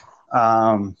Leipzig.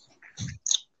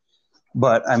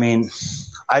 But, I mean,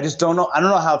 I just don't know. I don't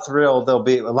know how thrilled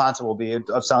Atalanta will be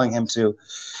of selling him to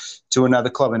another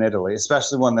club in Italy,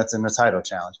 especially one that's in the title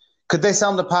challenge. Could they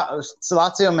sell him to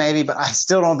Lazio? Maybe, but I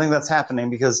still don't think that's happening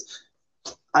because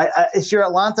if you're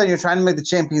Atalanta and you're trying to make the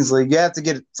Champions League, you have to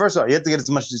get it. First of all, you have to get as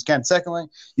much as you can. Secondly,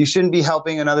 you shouldn't be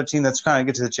helping another team that's trying to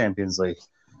get to the Champions League.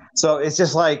 So it's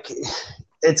just like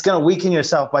it's going to weaken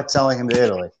yourself by selling him to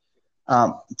Italy.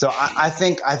 So I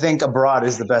think abroad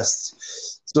is the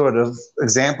best sort of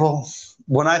example.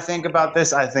 When I think about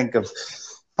this, I think of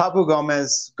Papu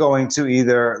Gomez going to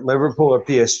either Liverpool or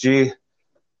PSG.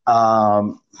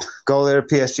 Go there,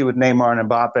 PSG with Neymar and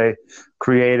Mbappe,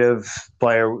 creative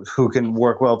player who can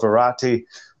work well for Verratti.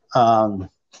 And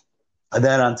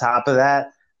then on top of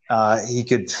that,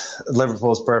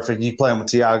 Liverpool's perfect. You play him with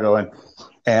Thiago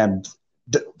and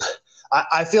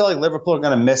I feel like Liverpool are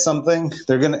going to miss something.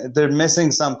 They're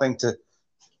missing something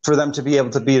for them to be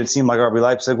able to beat a team like RB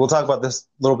Leipzig. We'll talk about this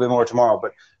a little bit more tomorrow,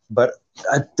 but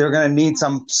they're going to need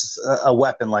a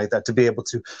weapon like that to be able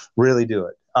to really do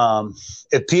it.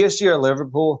 If PSG or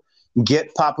Liverpool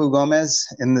get Papu Gomez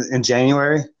in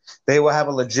January, they will have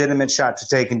a legitimate shot to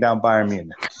taking down Bayern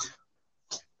Munich.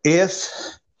 If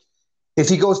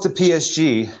he goes to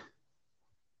PSG,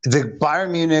 the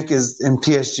Bayern Munich is in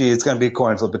PSG. It's going to be a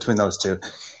coin flip between those two.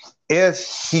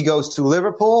 If he goes to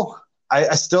Liverpool,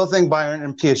 I still think Bayern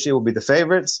and PSG will be the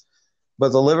favorites,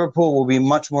 but the Liverpool will be a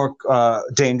much more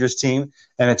dangerous team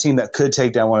and a team that could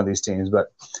take down one of these teams.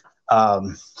 But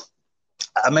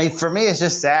I mean, for me, it's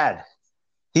just sad.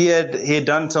 He had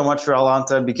done so much for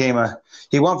Atalanta.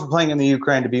 He went from playing in the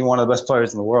Ukraine to being one of the best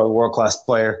players in the world, world class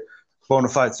player, bona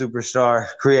fide superstar,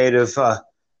 creative.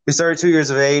 He's 32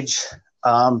 years of age.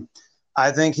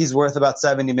 I think he's worth about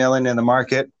 $70 million in the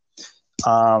market,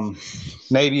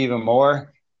 maybe even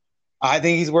more. I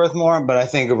think he's worth more, but I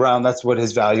think around that's what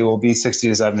his value will be, 60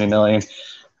 to 70 million.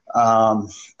 And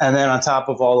then on top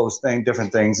of all those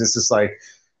different things, it's just like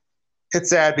it's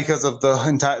sad because of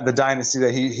the dynasty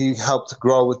that he helped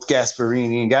grow with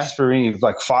Gasperini. And Gasperini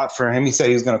fought for him. He said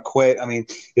he was going to quit. I mean,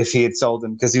 if he had sold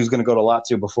him, because he was going to go to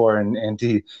Lazio before, and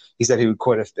he said he would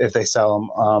quit if they sell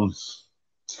him.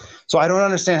 So I don't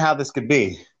understand how this could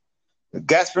be.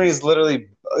 Gasperini has literally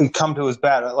come to his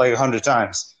bat like 100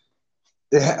 times.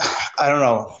 I don't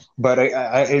know, but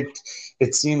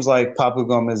it seems like Papu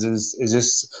Gomez is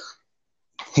just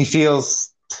he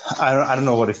feels I don't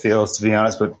know what he feels, to be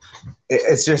honest, but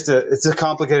it's a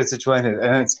complicated situation,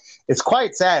 and it's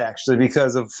quite sad actually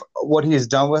because of what he has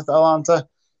done with Atalanta.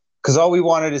 Because all we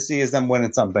wanted to see is them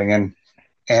winning something,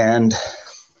 and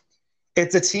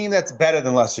it's a team that's better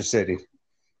than Leicester City.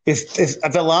 If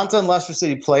Atalanta and Leicester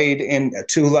City played in a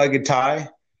two-legged tie,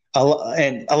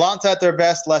 and Atalanta at their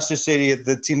best, Leicester City,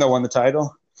 the team that won the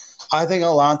title, I think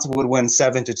Atalanta would win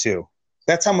 7-2.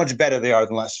 That's how much better they are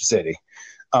than Leicester City.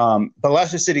 But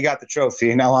Leicester City got the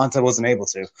trophy, and Atalanta wasn't able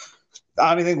to.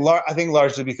 I think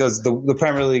largely because the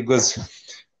Premier League was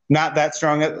not that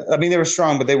strong. They were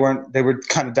strong, but they weren't. They were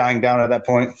kind of dying down at that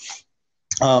point.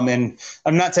 And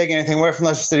I'm not taking anything away from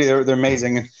Leicester City. They're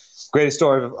amazing. Greatest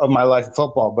story of my life in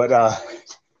football. But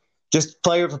just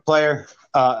player for player,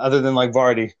 other than like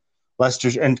Vardy, Leicester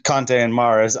and Conte and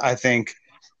Mahrez, I think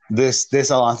this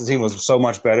Atalanta team was so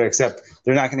much better, except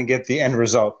they're not going to get the end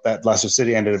result that Leicester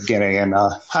City ended up getting. And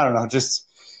I don't know,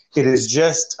 it is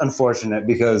just unfortunate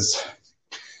because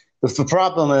the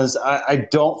problem is I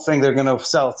don't think they're going to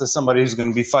sell it to somebody who's going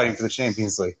to be fighting for the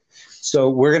Champions League. So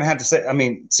we're going to have to say,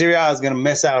 Serie A is going to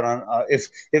miss out on if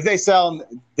they sell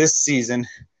this season,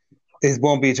 it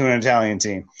won't be to an Italian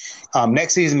team.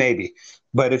 Next season, maybe.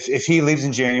 But if he leaves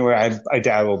in January, I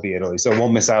doubt it will be Italy. So we'll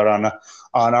miss out on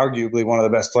arguably one of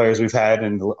the best players we've had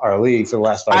in our league for the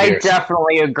last 5 years. I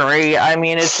definitely agree.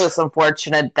 It's just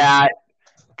unfortunate that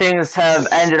things have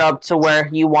ended up to where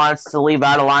he wants to leave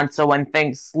Atalanta when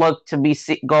things look to be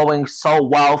going so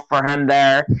well for him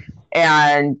there.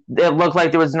 And it looked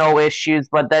like there was no issues,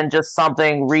 but then just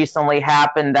something recently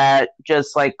happened that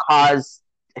just caused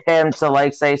him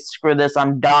to say, screw this,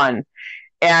 I'm done.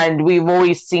 And we've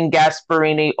always seen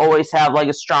Gasperini always have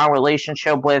a strong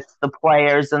relationship with the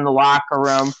players in the locker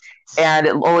room. And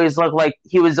it always looked like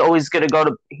he was always going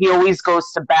to he always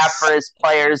goes to bat for his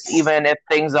players, even if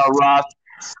things are rough.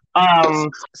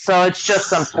 So it's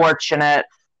just unfortunate.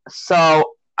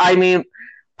 So I mean,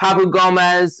 Papu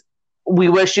Gomez, we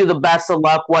wish you the best of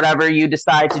luck, whatever you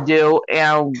decide to do,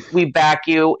 and we back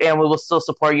you, and we will still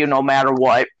support you no matter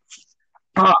what.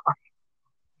 Uh,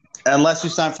 Unless you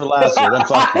sign for last year, then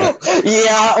fuck you.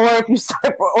 yeah, or if you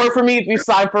sign for, or for me, if you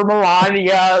sign for Milan,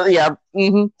 yeah, yeah.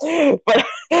 But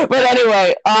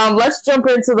anyway, let's jump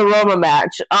into the Roma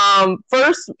match.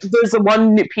 First, there's a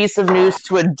one piece of news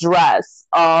to address.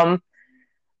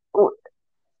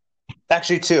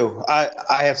 Actually, two.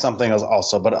 I have something else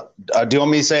also, but do you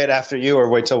want me to say it after you, or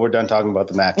wait till we're done talking about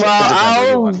the match? Well,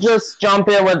 I'll just jump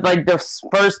in with like the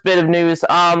first bit of news.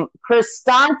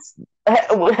 Cristante,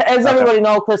 as everybody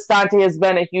knows, Cristante has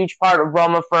been a huge part of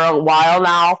Roma for a while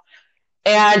now,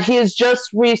 and he has just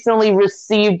recently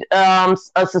received a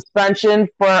suspension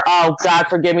for. Oh God,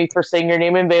 forgive me for saying your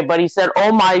name in vain, but he said,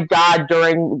 "Oh my God,"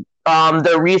 during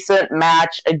the recent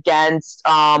match against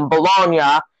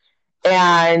Bologna,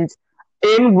 and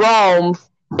in Rome,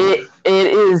 it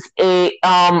is a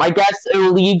I guess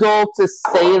illegal to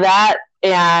say that,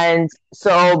 and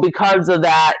so because of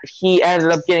that, he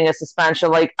ended up getting a suspension.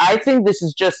 Like I think this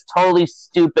is just totally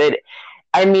stupid.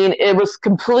 I mean, it was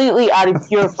completely out of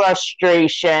pure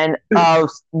frustration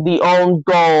of the own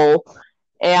goal,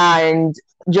 and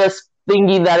just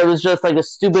thinking that it was just like a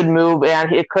stupid move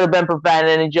and it could have been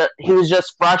prevented. And he was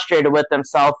just frustrated with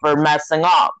himself for messing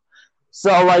up.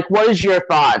 So, like, what is your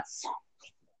thoughts?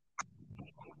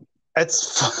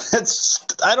 It's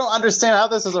I don't understand how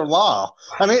this is a law.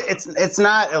 I mean, it's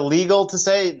not illegal to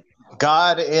say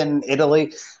God in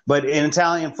Italy, but in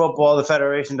Italian football, the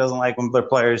federation doesn't like when their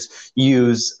players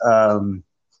use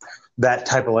that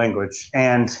type of language.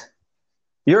 And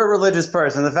you're a religious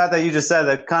person. The fact that you just said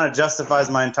that kind of justifies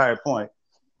my entire point.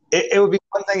 It would be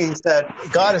one thing he said,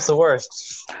 God is the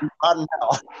worst. God in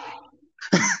hell.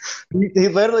 He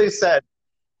literally said,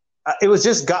 it was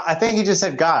just God. I think he just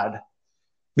said God.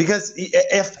 Because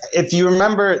if you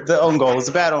remember the own goal, it was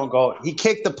a bad own goal. He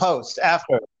kicked the post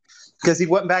after because he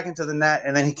went back into the net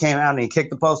and then he came out and he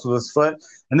kicked the post with his foot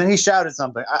and then he shouted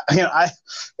something.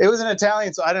 It was in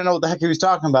Italian, so I didn't know what the heck he was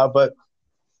talking about, but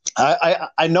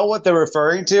I know what they're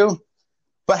referring to.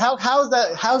 But how is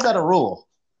that a rule?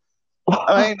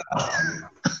 I mean,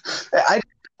 I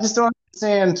just don't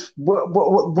understand what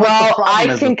the problem I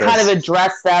is can with kind this. of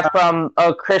address that from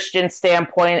a Christian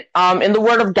standpoint. In the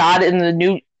Word of God,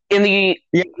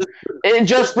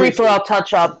 just briefly, I'll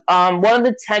touch up. One of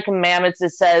the Ten Commandments,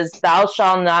 it says, "Thou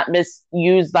shalt not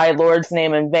misuse thy Lord's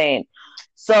name in vain."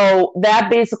 So that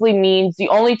basically means the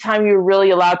only time you're really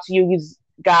allowed to use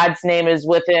God's name is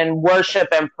within worship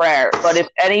and prayer. But if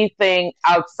anything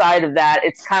outside of that,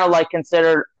 it's kind of like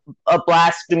considered a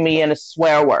blasphemy and a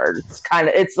swear word.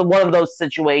 It's one of those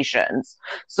situations.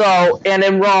 So, and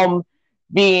in Rome,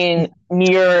 being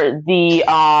near the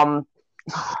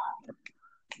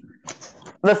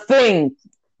thing.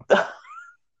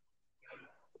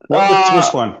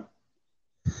 Which one?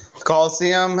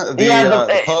 Colosseum,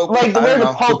 the Pope, like where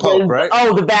the Pope is, right?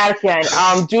 Oh, the Vatican.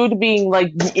 Due to being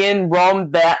like in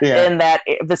Rome, in that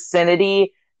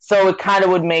vicinity, so it kind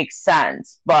of would make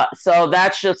sense. But so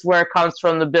that's just where it comes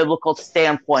from the biblical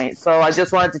standpoint. So I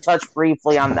just wanted to touch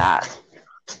briefly on that.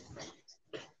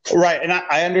 Right, and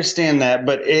I understand that,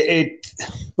 but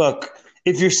look,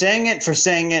 if you're saying it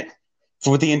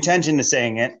with the intention of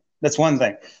saying it, that's one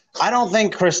thing. I don't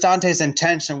think Cristante's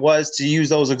intention was to use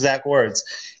those exact words.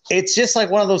 It's just like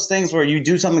one of those things where you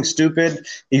do something stupid,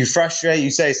 you frustrate,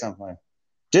 you say something.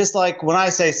 Just like when I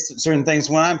say certain things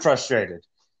when I'm frustrated.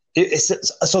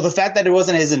 So the fact that it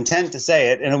wasn't his intent to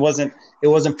say it and it wasn't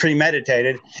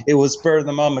premeditated, it was spur of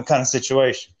the moment kind of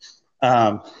situation.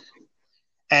 It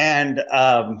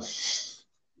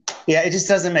just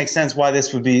doesn't make sense why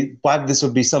this would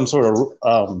be some sort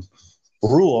of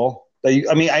rule.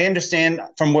 I understand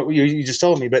from what you just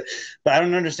told me, but I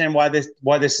don't understand why this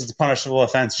is a punishable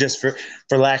offense just for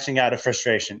lashing out of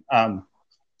frustration.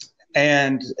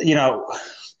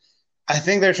 I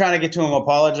think they're trying to get to him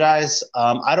apologize.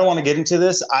 I don't want to get into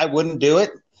this. I wouldn't do it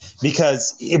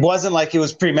because it wasn't like it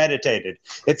was premeditated.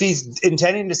 If he's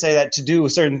intending to say that to do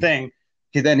a certain thing,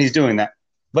 then he's doing that.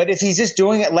 But if he's just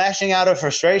doing it, lashing out of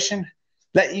frustration,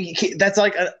 that's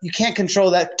like you can't control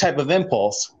that type of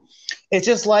impulse. It's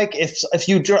just like if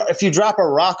you drop a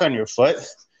rock on your foot,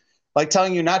 like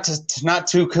telling you not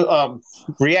to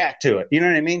react to it. You know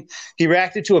what I mean? He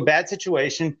reacted to a bad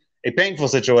situation, a painful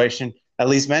situation, at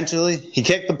least mentally. He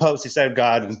kicked the post. He said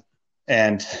God,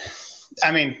 and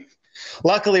I mean,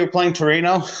 luckily we're playing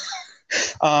Torino,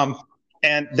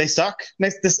 and they suck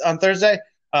this on Thursday.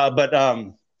 But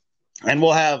And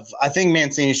we'll have, I think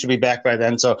Mancini should be back by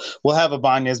then. So we'll have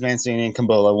Ibanez, Mancini, and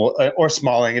Kumbulla, or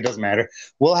Smalling. It doesn't matter.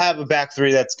 We'll have a back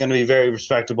three that's going to be very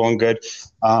respectable and good.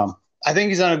 I think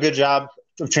he's done a good job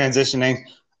of transitioning.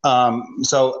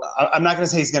 So I'm not going to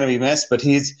say he's going to be missed, but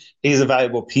he's a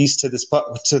valuable piece to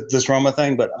this Roma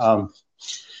thing. But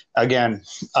again,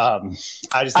 I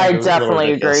just think I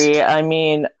definitely agree. I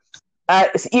mean,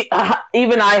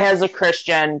 even I, as a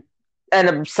Christian, end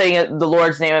up saying the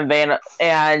Lord's name in vain,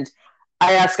 and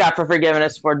I ask God for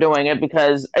forgiveness for doing it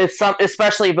because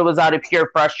especially if it was out of pure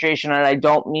frustration, and I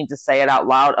don't mean to say it out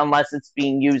loud unless it's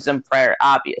being used in prayer,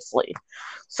 obviously.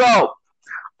 So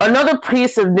another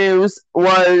piece of news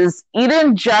was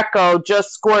Edin Dzeko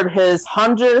just scored his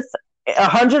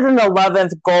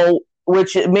 111th goal,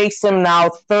 which makes him now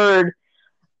third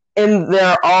in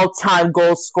their all-time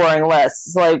goal-scoring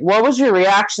list. Like, what was your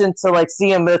reaction to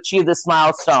see him achieve this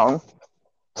milestone?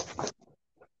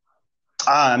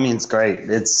 I mean, it's great.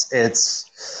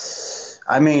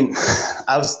 I mean,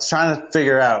 I was trying to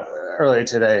figure out earlier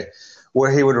today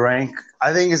where he would rank.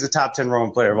 I think he's a top 10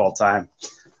 Roma player of all time.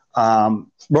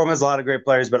 Roma has a lot of great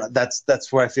players, but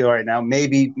that's where I feel right now.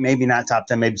 Maybe not top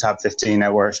 10, maybe top 15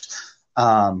 at worst.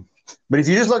 But if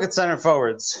you just look at center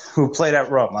forwards who played at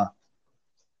Roma,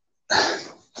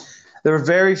 there are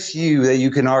very few that you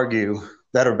can argue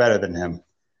that are better than him.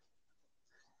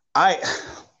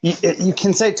 You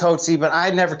can say Totti, but I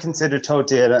never considered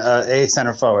Totti a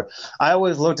center forward. I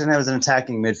always looked at him as an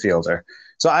attacking midfielder.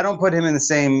 So I don't put him in the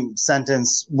same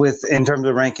sentence in terms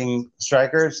of ranking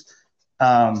strikers.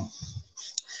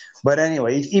 But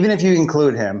anyway, even if you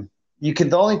include him,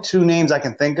 the only two names I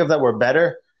can think of that were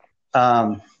better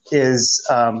is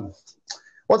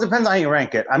it depends on how you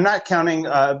rank it. I'm not counting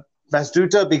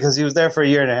Batistuta because he was there for a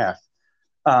year and a half.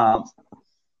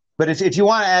 But if you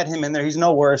want to add him in there, he's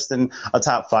no worse than a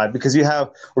top five because you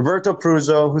have Roberto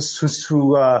Pruzzo,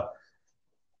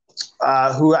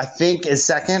 who I think is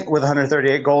second with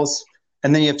 138 goals,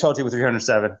 and then you have Totti with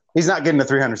 307. He's not getting to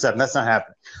 307. That's not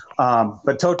happening.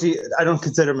 But Totti, I don't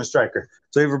consider him a striker.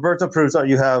 So you have Roberto Pruzzo,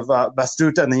 you have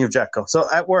Batistuta, and then you have Dzeko. So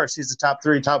at worst, he's the top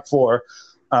three, top four.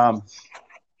 Not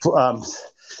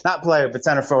player, but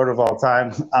center forward of all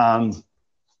time.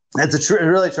 It's a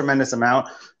really tremendous amount.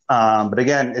 But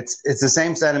again, it's the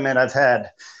same sentiment I've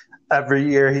had every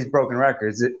year he's broken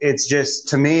records. It's just,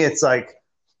 to me, it's like,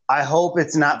 I hope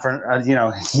it's not for,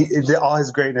 all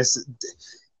his greatness,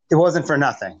 it wasn't for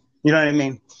nothing. You know what I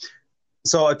mean?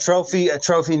 So a trophy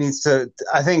needs to,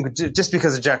 I think, just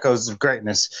because of Dzeko's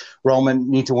greatness, Roma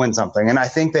need to win something. And I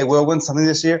think they will win something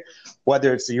this year,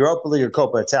 whether it's the Europa League or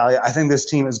Coppa Italia. I think this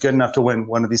team is good enough to win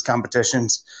one of these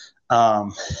competitions.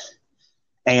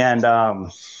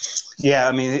 Yeah,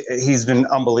 I mean, he's been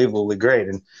unbelievably great.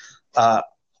 And, I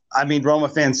mean, Roma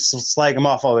fans slag him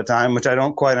off all the time, which I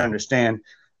don't quite understand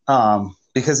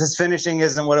because his finishing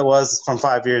isn't what it was from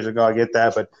 5 years ago. I get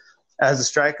that. But as a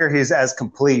striker, he's as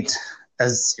complete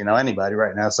as, anybody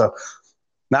right now. So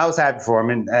I was happy for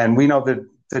him. And we know that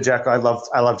the Dzeko, I love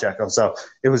Dzeko. So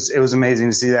it was amazing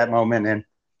to see that moment. And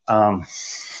a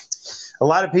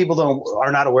lot of people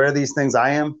are not aware of these things.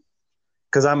 I am.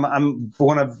 Because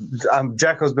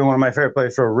Dzeko's been one of my favorite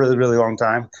players for a really, really long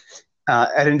time.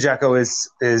 Edin Dzeko is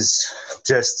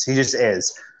just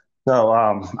is. So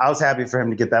I was happy for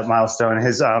him to get that milestone.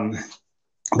 His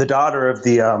the daughter of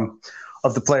the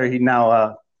player he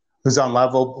now who's on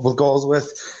level with goals with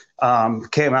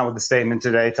came out with a statement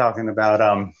today talking about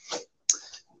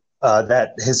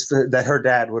that her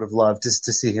dad would have loved to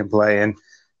see him play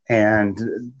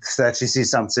and that she sees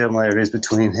some similarities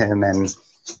between him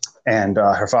and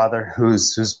her father,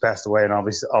 who's passed away, and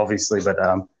obviously, but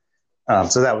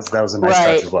so that was a nice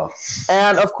touch as well.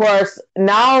 And of course,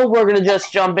 now we're gonna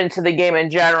just jump into the game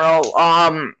in general.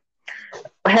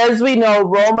 As we know,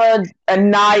 Roma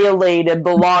annihilated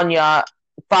Bologna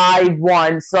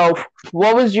 5-1. So,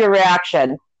 what was your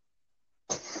reaction?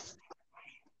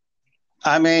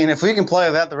 I mean, if we can play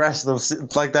the rest of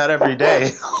like that every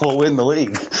day, we'll win the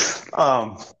league.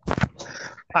 I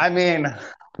mean,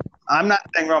 I'm not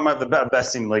saying Roma have the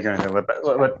best team in the league or anything,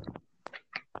 but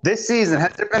this season,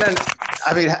 has there been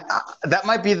that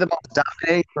might be the most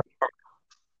dominating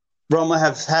Roma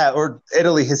have had, or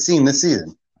Italy has seen this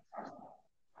season.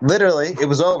 Literally, it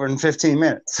was over in 15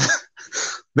 minutes.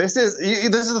 This is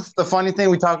the funny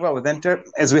thing we talk about with Inter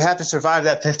is we have to survive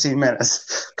that 15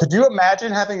 minutes. Could you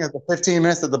imagine having the 15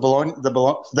 minutes that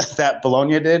that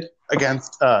Bologna did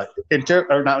against Inter,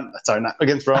 or not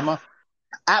against Roma?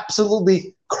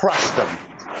 Absolutely crushed them.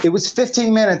 It was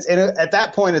 15 minutes, and at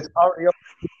that point, it's already over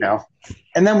now.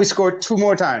 And then we scored two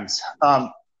more times.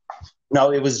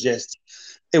 No, it was just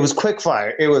it was quick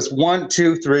fire. It was 1,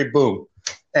 2, 3, boom.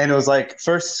 And it was like at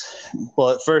first,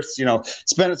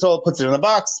 Spinazzola puts it in the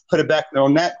box, put it back in their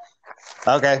own net.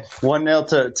 Okay,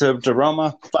 1-0 to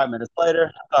Roma. 5 minutes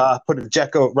later, put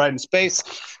Dzeko right in space,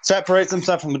 separates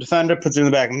himself from the defender, puts it in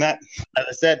the back of the net. As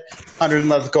I said,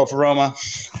 111th goal for Roma.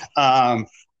 And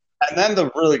then the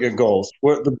really good goals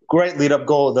were the great lead-up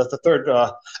goal. The third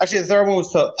one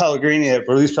was Pellegrini. They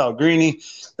released Pellegrini.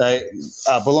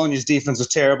 Bologna's defense was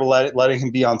terrible, letting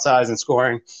him be on sides and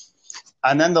scoring.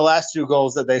 And then the last 2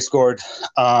 goals that they scored,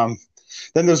 then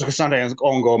there was Cristante's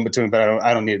own goal in between, but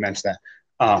I don't need to mention that.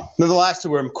 Then the last 2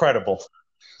 were incredible.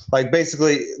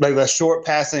 Basically, the short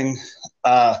passing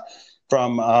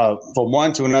from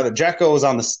one to another. Dzeko was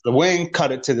on the wing,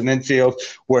 cut it to the midfield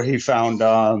where he found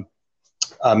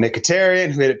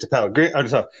Mkhitaryan, who hit it to Pellegrini,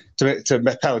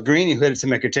 to Pellegrini, who hit it to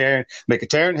Mkhitaryan.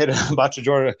 Mkhitaryan hit it to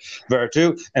Baggio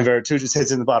Veretout, and Veretout just hits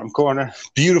it in the bottom corner.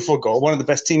 Beautiful goal, one of the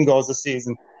best team goals this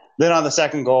season. Then on the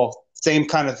second goal, same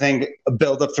kind of thing, a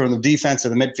build up from the defense to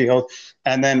the midfield,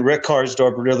 and then Rick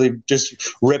Karsdorp really just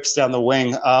rips down the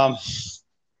wing,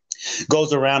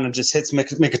 goes around and just hits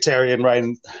Mkhitaryan right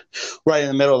in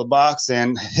the middle of the box,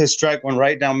 and his strike went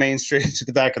right down Main Street to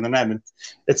the back of the net, and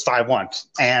it's 5-1.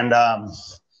 And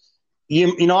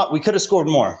you know what? We could have scored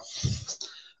more.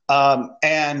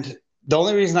 And the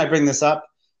only reason I bring this up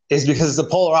is because it's the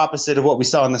polar opposite of what we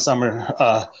saw in the summer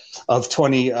of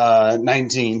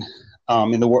 2019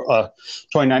 in the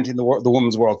 2019 the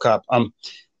Women's World Cup.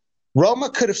 Roma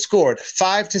could have scored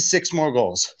 5 to 6 more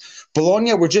goals.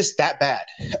 Bologna were just that bad.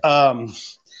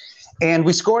 And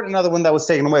we scored another one that was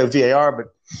taken away with VAR, but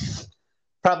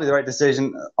probably the right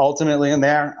decision ultimately in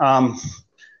there.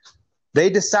 They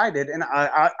decided, and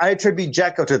I attribute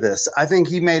Dzeko to this. I think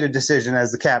he made a decision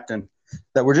as the captain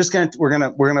that we're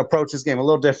gonna approach this game a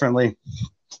little differently.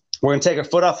 We're gonna take our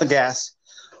foot off the gas.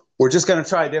 We're just gonna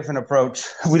try a different approach.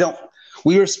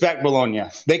 We respect Bologna.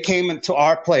 They came into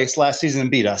our place last season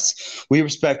and beat us. We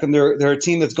respect them. They're a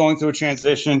team that's going through a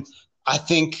transition. I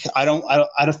don't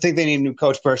think they need a new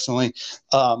coach personally,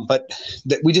 but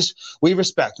we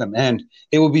respect them, and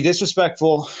it would be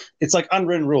disrespectful. It's like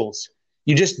unwritten rules.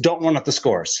 You just don't run up the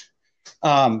scores.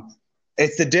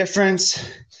 It's the difference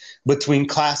between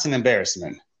class and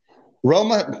embarrassment.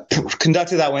 Roma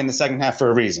conducted that way in the second half for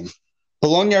a reason.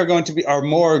 Bologna are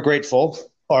more grateful.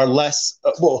 Are less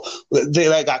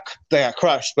they got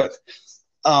crushed, but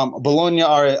Bologna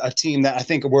are a team that I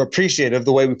think were appreciative of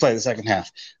the way we played the second half,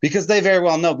 because they very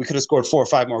well know we could have scored 4 or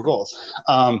 5 more goals.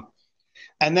 And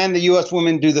then the U.S.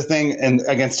 women do the thing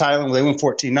against Thailand, they win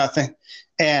 14-0.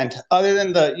 And other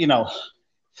than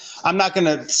I'm not going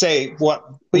to say what,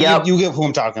 but you get who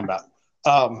I'm talking about.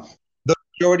 The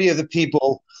majority of the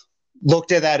people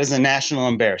looked at that as a national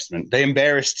embarrassment. They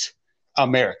embarrassed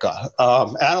America.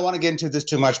 And I don't want to get into this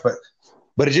too much, but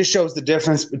it just shows the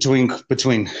difference between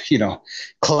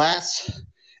class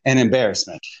and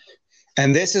embarrassment.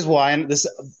 And this is why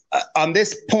on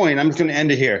this point, I'm just going to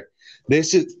end it here.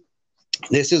 This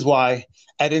is why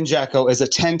Edin Dzeko is a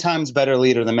 10 times better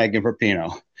leader than Megan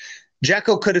Rapinoe.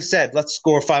 Dzeko could have said, let's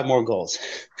score 5 more goals,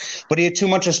 but he had too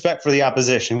much respect for the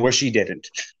opposition, where she didn't.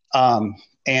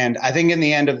 And I think in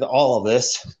the end of all of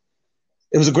this,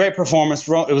 it was a great performance.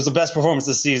 It was the best performance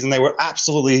this season. They were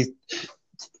absolutely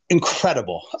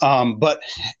incredible. But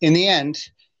in the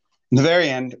very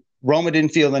end, Roma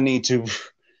didn't feel the need to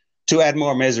add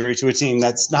more misery to a team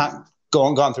that's not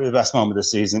gone through the best moment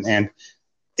this season. And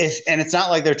it's not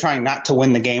like they're trying not to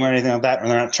win the game or anything like that, or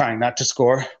they're not trying not to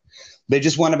score. They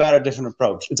just went about a different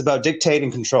approach. It's about dictate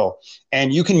and control.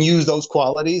 And you can use those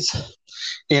qualities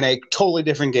in a totally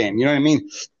different game. You know what I mean?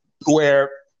 Where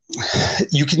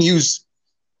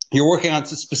you're working on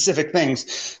some specific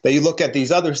things that you look at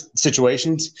these other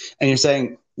situations and you're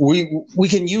saying, we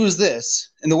can use this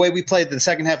in the way we played the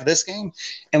second half of this game,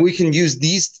 and we can use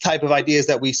these type of ideas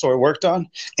that we sort of worked on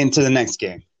into the next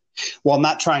game, while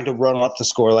not trying to run up the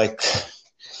score. Like,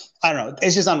 I don't know.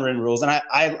 It's just unwritten rules. And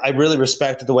I really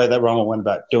respected the way that Roma went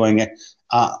about doing it.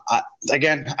 I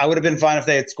would have been fine if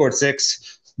they had scored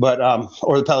 6, but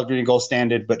or the Pellegrini goal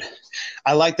standard. But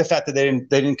I like the fact that they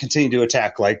didn't continue to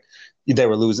attack like they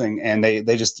were losing, and they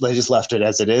just left it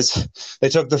as it is. They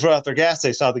took the foot off their gas.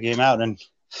 They saw the game out, and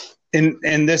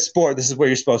in this sport, this is what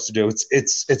you're supposed to do.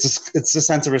 It's a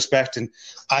sense of respect, and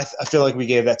I feel like we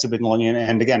gave that to Bologna.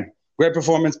 And again, great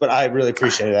performance, but I really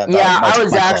appreciated that. Yeah, I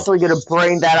was actually going to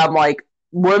bring that up. Like,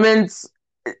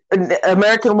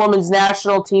 American women's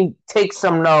national team, take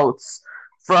some notes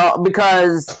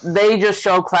because they just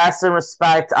show class and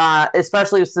respect,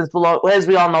 especially since as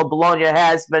we all know, Bologna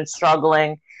has been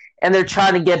struggling, and they're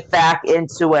trying to get back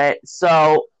into it.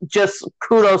 So just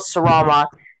kudos to Roma.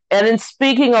 And in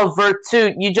speaking of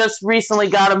Virtut, you just recently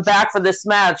got him back for this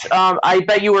match. I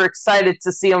bet you were excited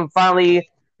to see him finally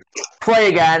play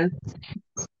again.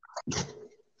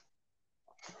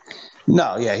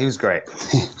 No, yeah, he was great.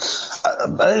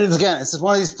 But again, it's just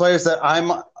one of these players that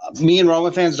me and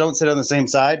Roma fans don't sit on the same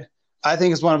side. I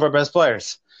think it's one of our best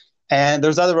players. And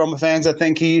there's other Roma fans that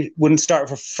think he wouldn't start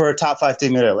for a top 5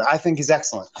 team in Italy. I think he's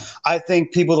excellent. I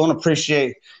think people don't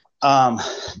appreciate the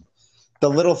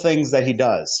little things that he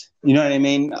does. You know what I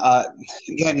mean?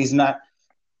 Again, he's not.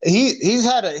 He's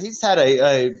had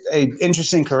a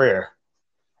interesting career.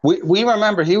 We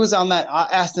remember he was on that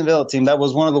Aston Villa team that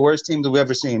was one of the worst teams that we've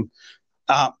ever seen.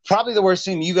 Probably the worst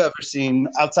team you've ever seen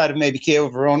outside of maybe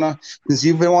Chievo Verona, since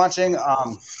you've been watching.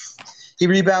 He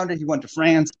rebounded. He went to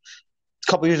France.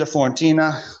 A couple years at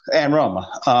Fiorentina and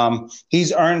Roma.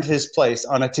 He's earned his place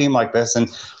on a team like this, and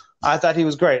I thought he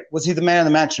was great. Was he the man of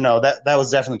the match? No, that was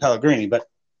definitely Pellegrini. But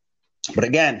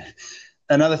again,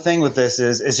 another thing with this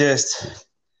is just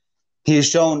he has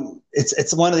shown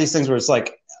it's one of these things where it's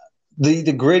like the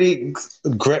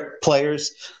grit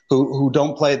players who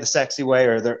don't play the sexy way,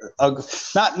 or they're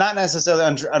not necessarily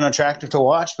unattractive to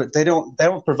watch, but they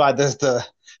don't provide the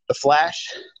flash,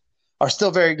 are still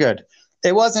very good.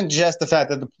 It wasn't just the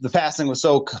fact that the passing was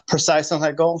so precise on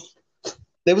that goal.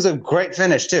 It was a great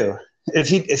finish too. If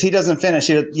he doesn't finish,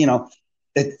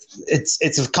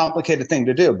 it's a complicated thing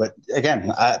to do. But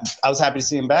again, I was happy to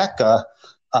see him back.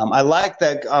 I like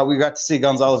that we got to see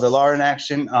Gonzalo Villar in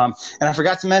action. And I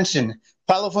forgot to mention,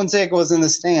 Paulo Fonseca was in the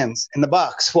stands, in the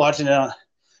box, watching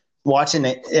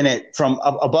it from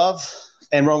above,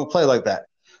 and Roma play like that.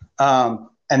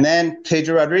 And then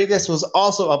Pedro Rodriguez was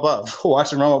also above,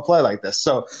 watching Roma play like this.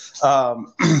 So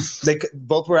they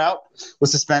both were out with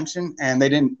suspension, and they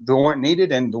weren't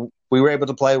needed, and we were able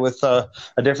to play with a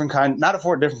different kind, not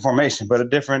a different formation, but a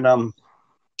different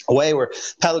way where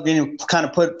Pellegrini kind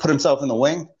of put himself in the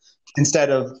wing instead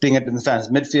of being at the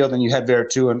defensive midfield, and you had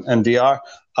Veretout and VR.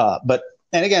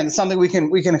 And again, it's something we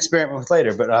can experiment with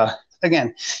later. But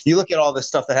again, you look at all this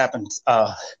stuff that happened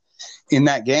in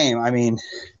that game. I mean,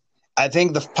 I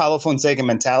think the Paulo Fonseca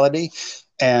mentality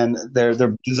and their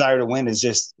desire to win has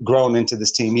just grown into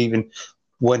this team, even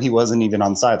when he wasn't even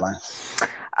on the sideline.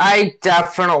 I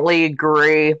definitely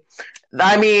agree.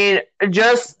 I mean,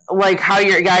 just like how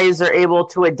your guys are able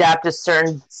to adapt to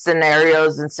certain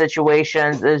scenarios and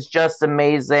situations is just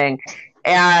amazing.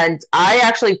 And I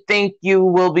actually think you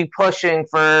will be pushing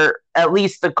for at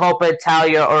least the Coppa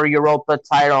Italia or Europa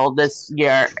title this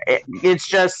year. It's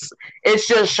just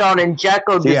shown, and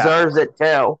Dzeko deserves it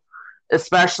too,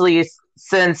 especially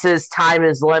since his time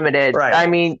is limited. Right. I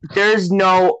mean,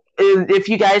 if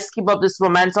you guys keep up this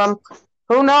momentum,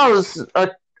 who knows?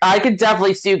 I could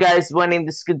definitely see you guys winning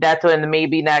the Scudetto in the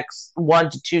maybe next 1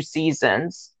 to 2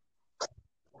 seasons.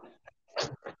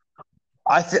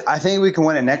 I think we can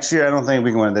win it next year. I don't think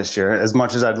we can win it this year, as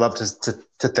much as I'd love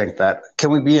to think that. Can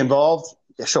we be involved?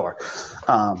 Yeah, sure.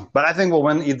 But I think we'll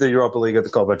win either Europa League or the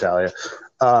Coppa Italia.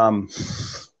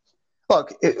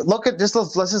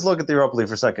 Let's just look at the Europa League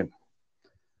for a second.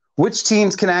 Which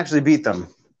teams can actually beat them?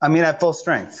 I mean, at full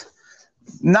strength,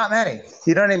 not many.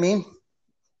 You know what I mean?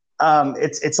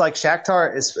 It's like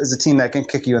Shakhtar is a team that can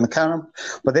kick you in the counter,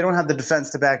 but they don't have the defense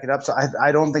to back it up. So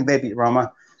I don't think they beat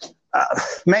Roma.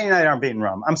 Man United aren't beating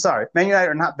Roma. I'm sorry. Man United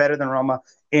are not better than Roma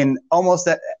in almost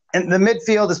that. And the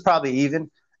midfield is probably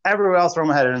even. Everywhere else,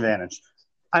 Roma had an advantage.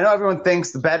 I know everyone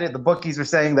thinks the bookies are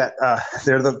saying that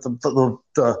they're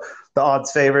the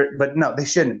odds favorite, but no, they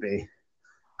shouldn't be.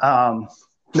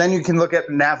 Then you can look at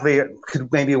Napoli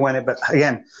could maybe win it, but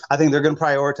again, I think they're going to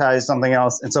prioritize something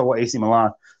else, and so will AC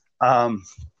Milan.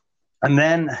 And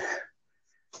then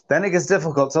it gets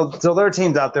difficult. So there are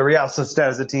teams out there. Real Sociedad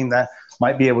is a team that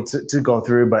might be able to go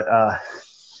through, but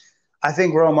I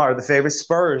think Roma are the favorites.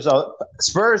 Spurs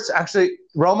actually,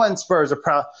 Roma and Spurs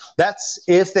are that's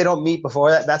if they don't meet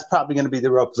before that. That's probably going to be the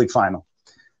Europa League final.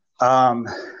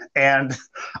 And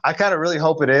I kind of really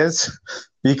hope it is,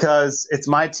 because it's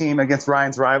my team against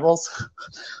Ryan's rivals.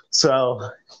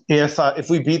 So if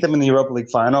we beat them in the Europa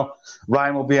League final,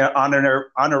 Ryan will be an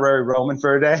honorary Roman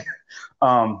for a day.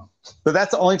 But that's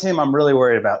the only team I'm really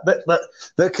worried about.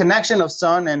 The connection of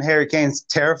Son and Harry Kane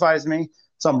terrifies me.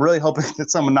 So I'm really hoping that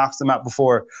someone knocks them out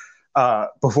before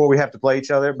we have to play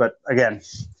each other. But again,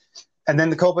 and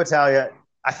then the Coppa Italia,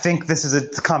 I think this is a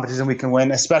competition we can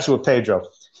win, especially with Pedro.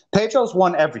 Pedro's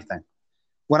won everything.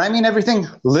 When I mean everything,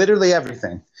 literally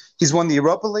everything. He's won the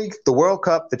Europa League, the World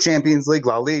Cup, the Champions League,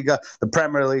 La Liga, the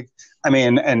Premier League. I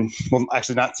mean, well,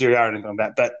 actually not Serie A or anything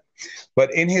like that.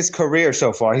 But in his career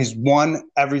so far, he's won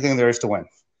everything there is to win.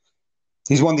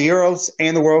 He's won the Euros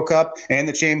and the World Cup and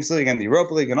the Champions League and the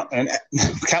Europa League and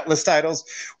countless titles.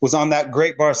 Was on that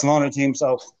great Barcelona team.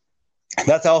 So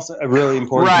that's also a really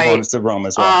important component to Rome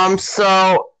as well.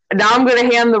 So now I'm going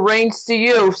to hand the reins to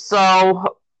you.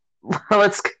 So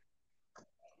let's.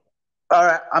 All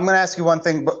right, I'm going to ask you one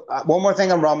thing, but one more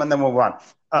thing on Rome, and then we'll run.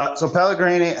 So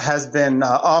Pellegrini has been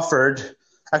offered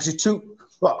actually two.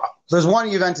 Well, there's one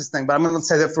Juventus thing, but I'm going to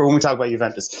say that for when we talk about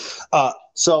Juventus.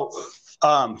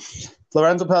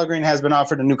 Lorenzo Pellegrini has been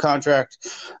offered a new contract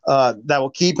that will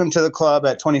keep him to the club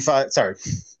at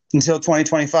until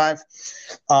 2025.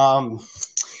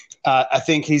 I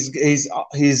think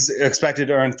he's expected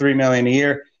to earn $3 million a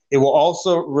year. It will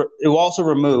also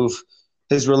remove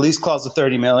his release clause of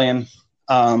 $30 million.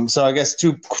 So I guess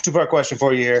two-part question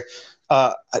for you here.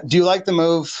 Do you like the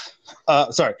move?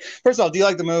 First of all, do you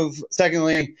like the move?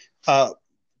 Secondly,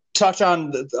 touch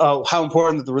on how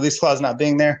important the release clause not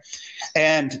being there.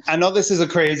 And I know this is a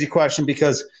crazy question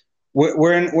because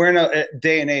we're in a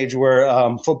day and age where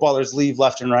footballers leave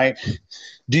left and right.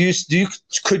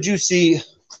 Could you see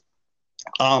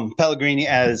Pellegrini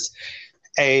as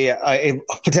a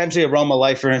potentially a Roma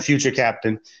lifer and future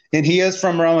captain? And he is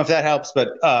from Rome, if that helps.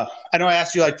 But I know I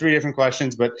asked you like three different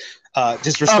questions, but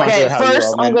just respond to how first,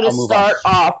 you I'm going to start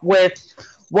off with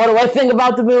what do I think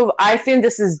about the move? I think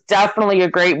this is definitely a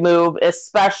great move,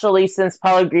 especially since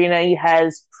Pellegrini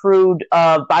has proved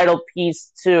a vital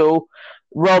piece to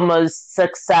Roma's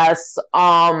success.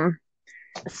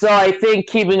 So I think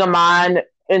keeping him on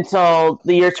until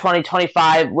the year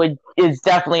 2025 is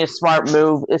definitely a smart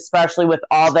move, especially with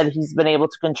all that he's been able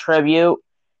to contribute.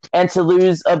 And to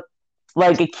lose a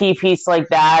key piece like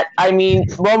that, I mean,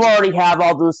 Roma already have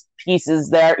all those pieces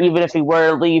there, even if he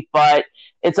were to leave. But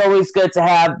it's always good to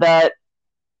have that.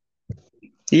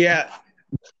 Yeah,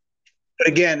 but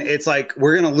again, it's like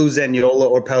we're going to lose Zaniolo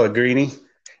or Pellegrini.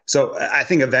 So I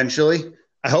think eventually,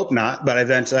 I hope not, but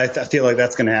eventually I feel like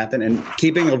that's going to happen. And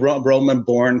keeping a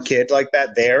Roman-born kid like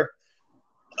that there,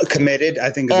 committed, I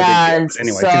think is a big deal.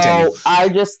 Anyway, continue. I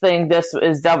just think this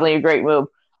is definitely a great move.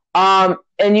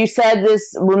 And you said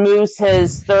this removes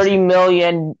his $30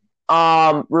 million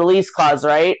release clause,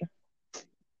 right?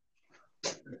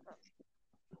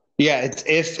 Yeah,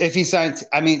 if he signs,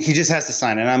 I mean, he just has to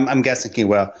sign it. I'm guessing he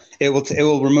will. It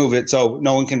will remove it, so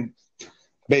no one can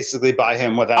basically buy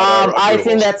him without. I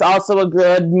think that's also a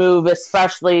good move,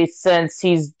 especially since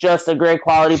he's just a great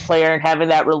quality player, and having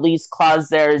that release clause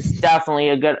there is definitely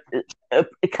a good.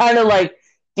 It kind of like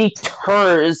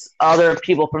deters other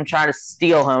people from trying to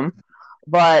steal him.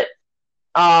 But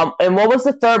and what was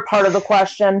the third part of the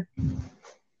question?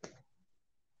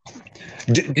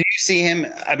 Do you see him?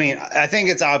 I mean, I think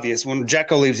it's obvious when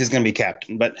Dzeko leaves, he's going to be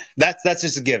captain, but that's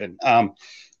just a given.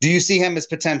 Do you see him as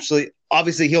potentially?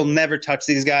 Obviously, he'll never touch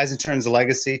these guys in terms of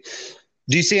legacy.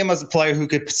 Do you see him as a player who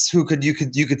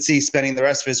you could see spending the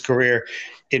rest of his career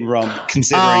in Rome,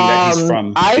 considering that he's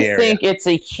from the area? I think it's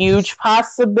a huge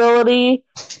possibility.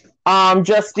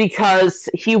 Just because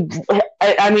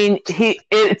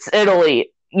it's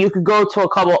Italy. You could go to a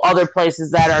couple other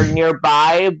places that are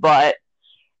nearby, but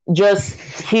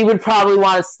he would probably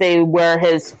want to stay where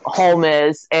his home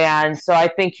is. And so I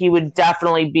think it would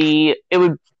be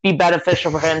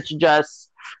beneficial for him to just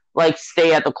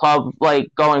stay at the club,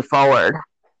 going forward.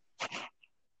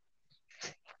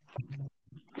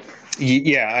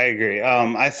 Yeah, I agree.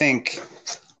 I think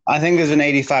there's an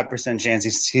 85%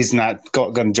 chance he's not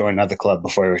going to join another club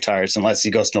before he retires, unless he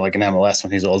goes to an MLS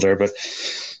when he's older. But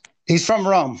he's from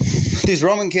Rome. These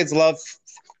Roman kids love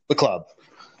the club.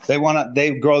 They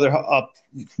grow up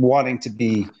wanting to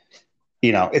be,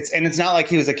 it's not like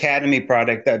he was academy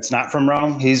product that's not from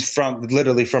Rome. He's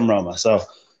literally from Roma. So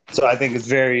I think it's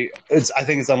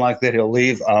unlikely that he'll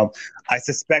leave. I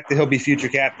suspect that he'll be future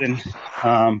captain.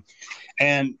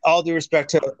 And all due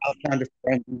respect to Alessandro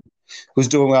Florenzi, who's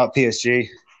doing well at PSG.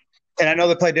 And I know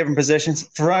they play different positions.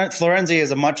 Florenzi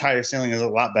has a much higher ceiling, is a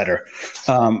lot better.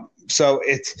 So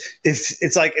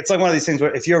it's like one of these things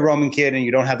where if you're a Roman kid and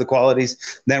you don't have the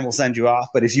qualities, then we'll send you off.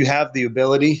 But if you have the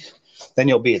ability, then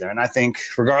you'll be there. And I think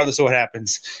regardless of what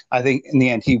happens, I think in the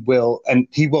end he will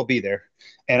be there.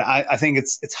 And I think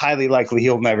it's highly likely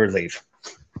he'll never leave.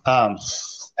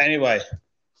 Anyway,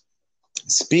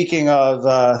 speaking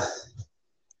of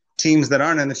teams that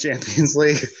aren't in the Champions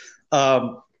League,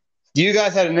 you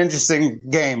guys had an interesting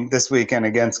game this weekend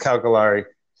against Cagliari.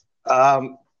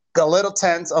 A little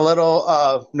tense, a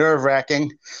little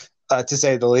nerve-wracking, to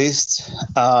say the least.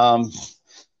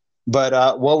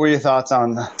 But what were your thoughts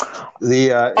on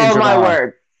the Inter my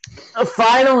word.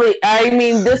 Finally, I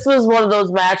mean, this was one of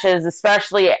those matches,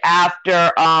 especially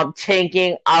after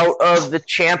tanking out of the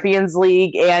Champions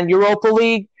League and Europa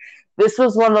League. This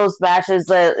was one of those matches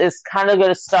that is kind of going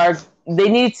to start. They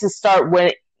need to start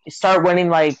winning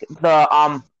like the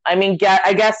I mean,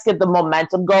 I guess get the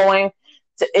momentum going,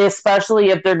 especially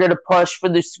if they're going to push for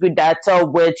the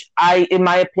Scudetto, which in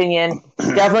my opinion,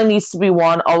 definitely needs to be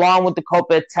won along with the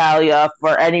Coppa Italia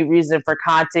for any reason for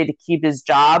Conte to keep his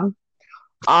job.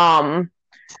 Um,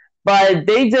 but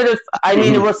they did it. I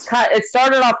mean, it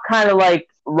started off kind of like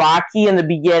rocky in the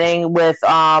beginning with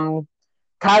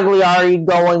Cagliari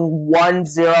going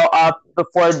 1-0 up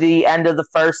before the end of the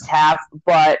first half,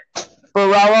 but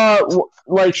Barella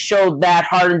like showed that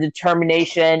heart and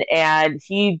determination, and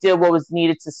he did what was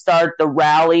needed to start the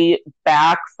rally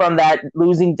back from that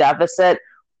losing deficit.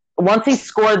 Once he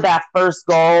scored that first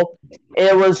goal,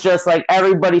 it was just like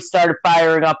everybody started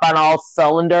firing up on all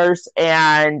cylinders.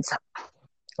 And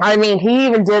I mean, he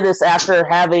even did this after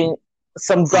having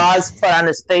some gauze put on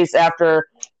his face after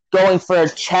going for a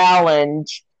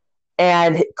challenge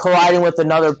and colliding with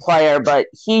another player. But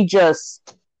he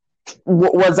just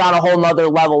was on a whole nother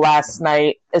level last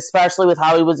night, especially with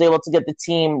how he was able to get the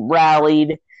team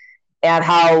rallied and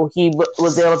how he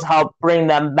was able to help bring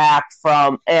them back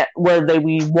from where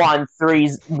we won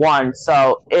 3-1.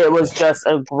 So it was just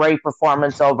a great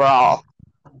performance overall.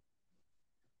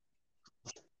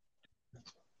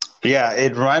 Yeah,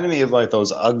 it reminded me of like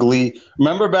those ugly.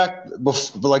 Remember back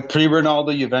like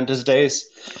pre-Ronaldo Juventus days,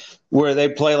 where they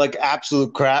play like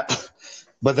absolute crap,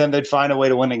 but then they'd find a way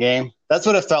to win a game. That's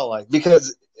what it felt like,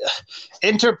 because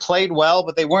Inter played well,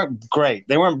 but they weren't great.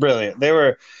 They weren't brilliant. They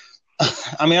were.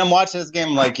 I mean, I'm watching this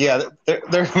game like, yeah,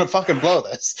 they're gonna fucking blow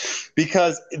this,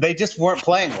 because they just weren't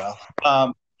playing well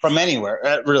from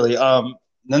anywhere, really.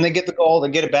 Then they get the goal, they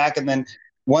get it back, and then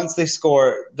once they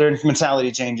score, their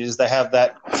mentality changes. They have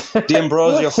that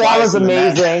D'Ambrosio that was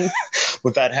amazing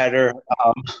with that header.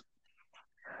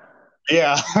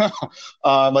 Yeah,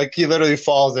 like he literally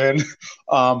falls in,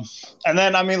 and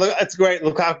then I mean, look, it's great.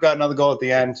 Lukaku got another goal at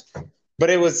the end,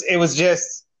 but it was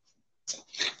just.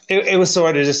 It was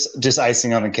sort of just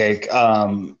icing on the cake,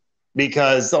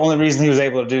 because the only reason he was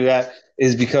able to do that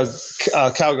is because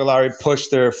Cagliari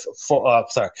pushed their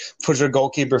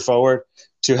goalkeeper forward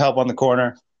to help on the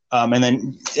corner, and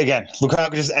then again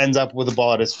Lukaku just ends up with the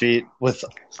ball at his feet with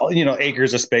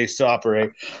acres of space to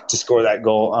operate to score that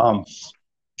goal.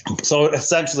 So it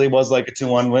essentially was like a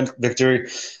 2-1 victory,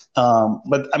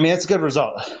 but I mean it's a good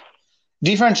result.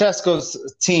 Di Francesco's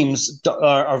teams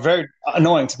are very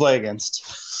annoying to play against.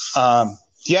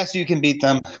 Yes, you can beat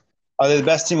them. Are they the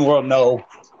best team in the world? No.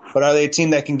 But are they a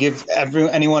team that can give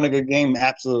anyone a good game?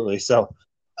 Absolutely. So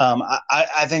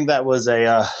I think that was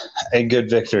a good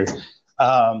victory.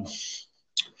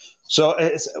 So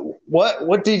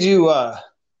what do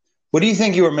you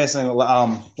think you were missing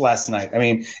last night? I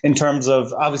mean, in terms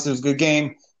of, obviously it was a good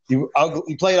game. You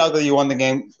played ugly. You won the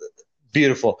game.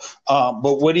 Beautiful.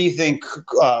 But what do you think?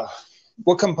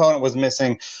 What component was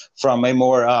missing from a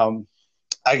more,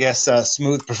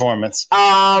 smooth performance?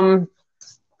 I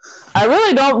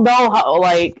really don't know how.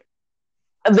 Like,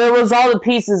 there was all the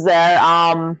pieces there.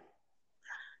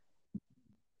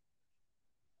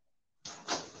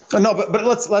 No, but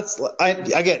let's.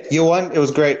 I get you won. It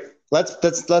was great. Let's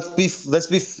be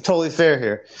totally fair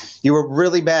here. You were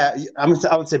really bad. I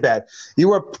would say bad. You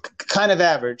were kind of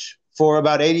average for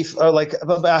about 80, or like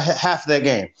about half of that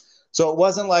game. So it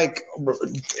wasn't like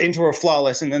Inter were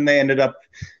flawless and then they ended up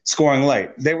scoring late.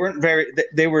 They weren't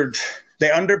they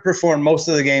underperformed most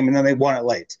of the game and then they won it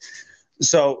late.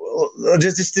 So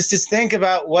just think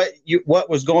about what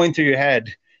was going through your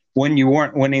head when you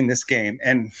weren't winning this game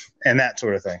and that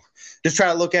sort of thing. Just try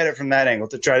to look at it from that angle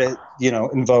to try to,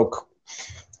 invoke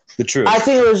the truth. I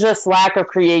think it was just lack of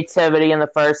creativity in the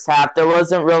first half. There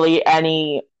wasn't really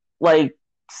any like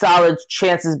solid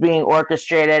chances being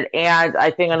orchestrated. And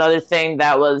I think another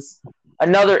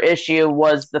issue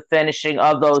was the finishing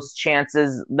of those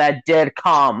chances that did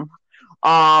come.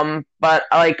 But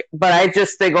I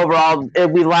just think overall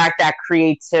we lacked that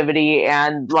creativity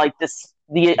and like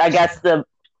the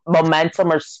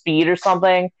momentum or speed or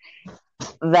something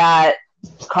that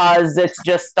caused it to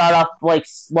just start off like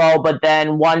slow, but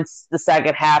then once the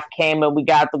second half came and we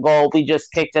got the goal, we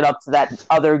just kicked it up to that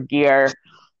other gear.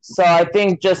 So I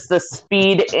think just the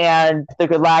speed and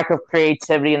the lack of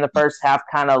creativity in the first half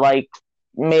kind of like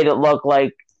made it look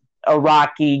like a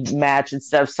rocky match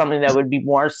instead of something that would be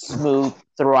more smooth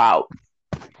throughout.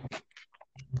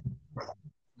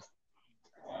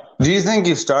 Do you think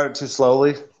you started too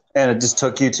slowly and it just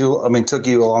took you a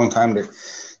long time to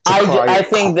I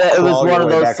think that it was one of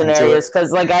those scenarios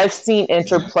because, like, I've seen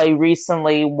Inter play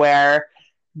recently where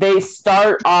they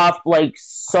start off like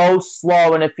so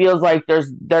slow and it feels like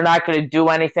they're not going to do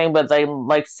anything, but they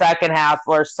like second half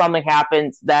or something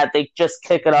happens that they just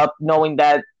kick it up, knowing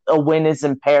that a win is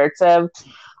imperative.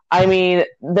 I mean,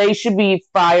 they should be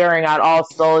firing on all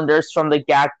cylinders from the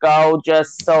get-go,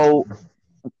 just so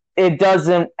it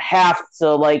doesn't have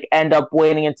to like end up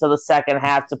waiting until the second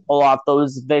half to pull off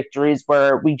those victories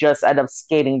where we just end up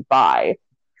skating by.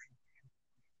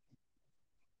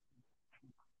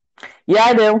 Yeah,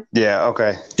 I do. Yeah,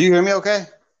 okay. Do you hear me okay?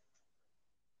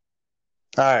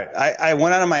 All right. I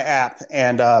went out of my app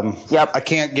and Yep. I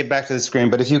can't get back to the screen,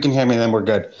 but if you can hear me, then we're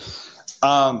good.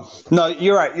 No,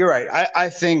 you're right. You're right. I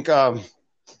think it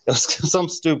was some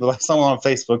stupid, like someone on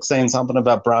Facebook saying something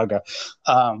about Braga.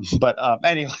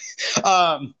 Anyway,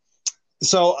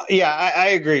 so yeah, I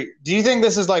agree. Do you think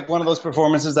this is like one of those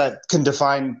performances that can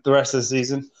define the rest of the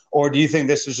season? Or do you think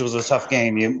this was a tough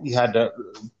game you had to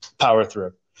power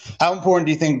through? How important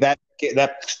do you think that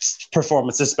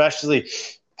performance, especially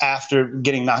after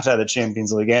getting knocked out of the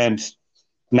Champions League and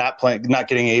not playing, not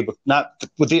getting able, not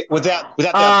without the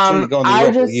opportunity to go in the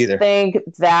Europa League either? I just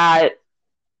think that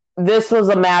this was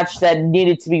a match that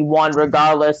needed to be won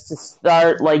regardless to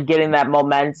start like getting that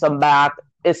momentum back,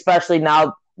 especially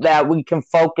now that we can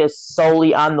focus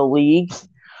solely on the league.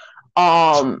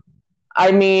 I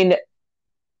mean,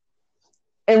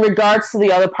 in regards to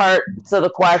the other parts of the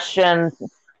question,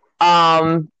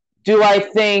 do I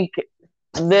think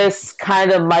this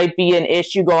kind of might be an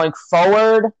issue going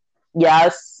forward?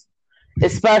 Yes.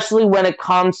 Especially when it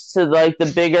comes to like the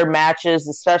bigger matches,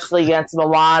 especially against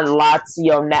Milan,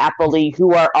 Lazio, Napoli,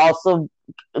 who are also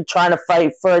trying to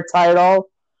fight for a title.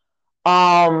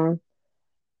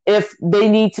 If they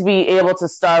need to be able to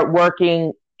start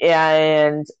working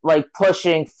and like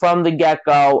pushing from the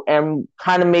get-go and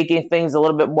kind of making things a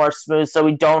little bit more smooth so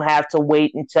we don't have to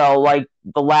wait until like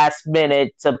the last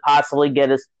minute to possibly get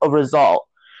a result.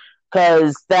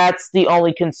 Because that's the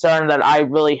only concern that I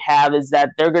really have, is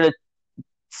that they're going to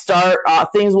start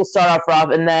things will start off rough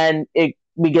and then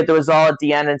we get the result at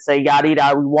the end and say, yada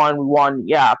yada, we won.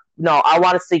 Yeah, no, I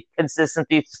want to see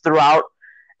consistency throughout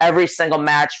every single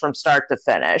match from start to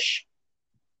finish.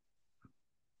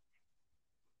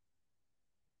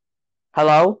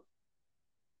 Hello?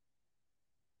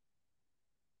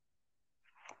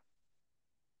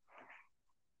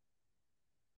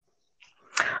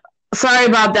 Sorry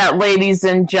about that, ladies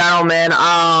and gentlemen.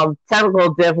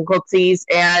 Technical difficulties,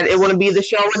 and it wouldn't be the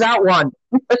show without one.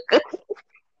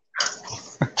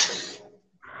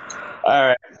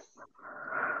 All right.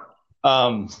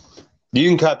 You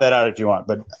can cut that out if you want,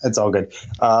 but it's all good.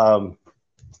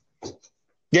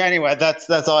 Yeah. Anyway,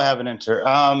 that's all I have in Inter.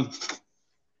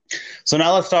 So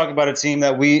now let's talk about a team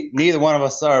that neither one of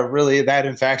us are really that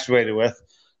infatuated with.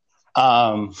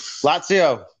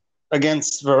 Lazio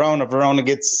against Verona. Verona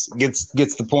gets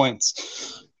the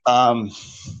points.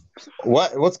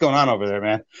 What's going on over there,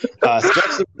 man?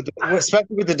 Especially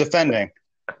with the defending.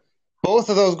 Both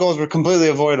of those goals were completely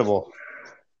avoidable.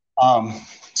 What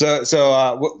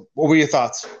were your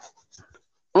thoughts?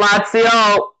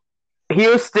 Lazio,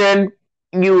 Houston,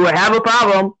 you have a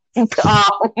problem.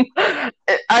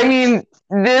 I mean,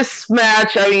 this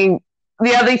match,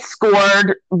 yeah, they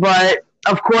scored, but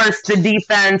of course the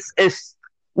defense is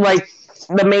like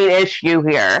the main issue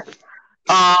here.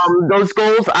 Those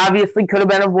goals obviously could have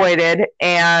been avoided,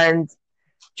 and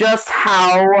just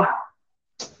how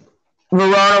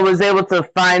Verona was able to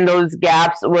find those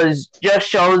gaps just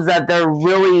shows that they're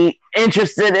really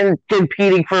interested in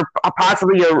competing for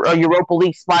possibly a Europa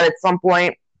League spot at some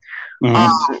point.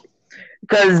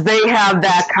 Because they have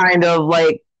that kind of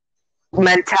like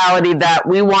mentality that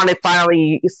we want to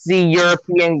finally see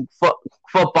European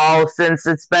football, since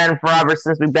it's been forever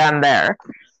since we've been there.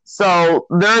 So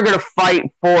they're going to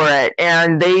fight for it,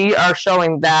 and they are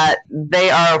showing that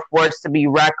they are a force to be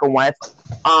reckoned with.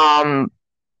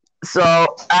 So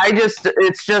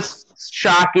it's just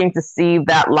shocking to see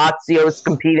that Lazio is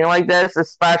competing like this,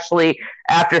 especially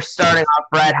after starting off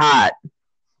red hot.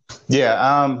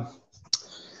 Yeah.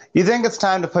 You think it's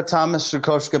time to put Thomas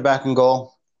Szykoszka back in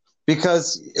goal?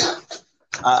 Because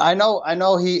I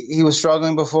know he was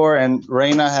struggling before, and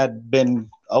Reina had been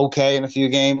okay in a few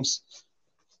games.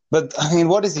 But, I mean,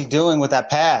 what is he doing with that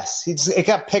pass? It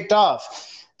got picked off.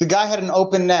 The guy had an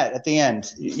open net at the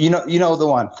end. You know the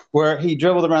one where he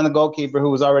dribbled around the goalkeeper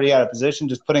who was already out of position,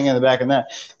 just putting it in the back of the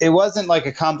net. It wasn't like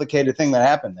a complicated thing that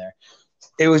happened there.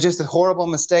 It was just a horrible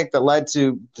mistake that led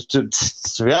to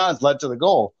be honest, led to the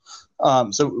goal.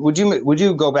 So would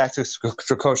you go back to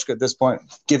Szykoszka at this point,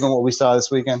 given what we saw this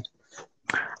weekend?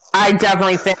 I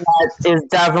definitely think that is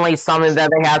definitely something that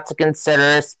they have to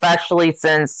consider, especially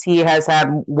since he has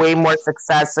had way more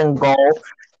success in goal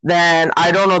than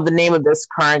I don't know the name of this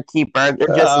current keeper. It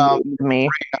just escaped me.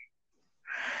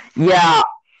 Yeah.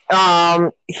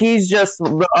 He's just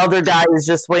the other guy is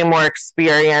just way more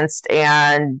experienced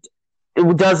and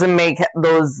it doesn't make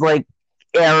those like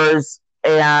errors,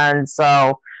 and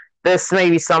so this may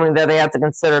be something that they have to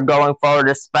consider going forward,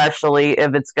 especially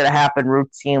if it's going to happen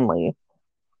routinely.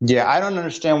 Yeah, I don't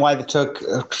understand why they took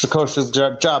Sakosha's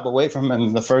job away from him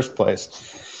in the first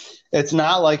place. It's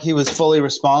not like he was fully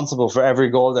responsible for every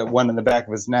goal that went in the back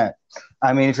of his net.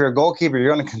 I mean, if you're a goalkeeper,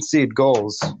 you're going to concede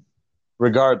goals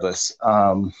regardless.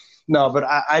 No, but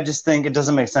I just think it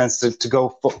doesn't make sense to go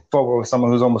forward with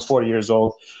someone who's almost 40 years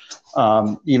old,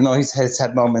 even though he's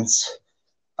had moments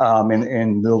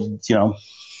in the,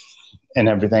 and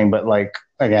everything. But like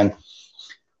again,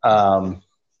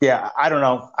 yeah, I don't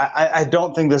know. I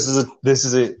don't think this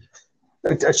is a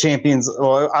Champions.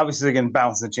 Well, obviously they're going to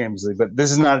bounce in the Champions League, but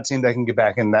this is not a team that can get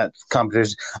back in that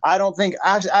competition. I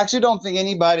actually don't think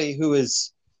anybody who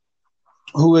is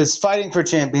fighting for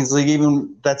Champions League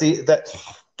even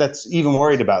that's even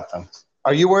worried about them.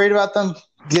 Are you worried about them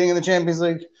getting in the Champions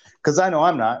League? Because I know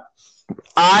I'm not.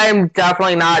 I'm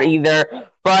definitely not either,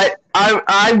 but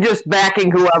I'm just backing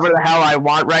whoever the hell I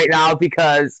want right now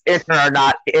because Inter are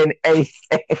not in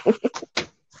anything.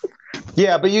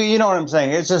 Yeah, but you know what I'm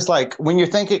saying. It's just like when you're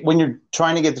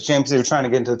trying to get the Champions League, you're trying to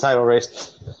get into the title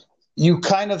race, you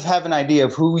kind of have an idea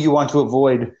of who you want to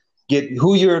avoid,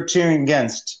 who you're cheering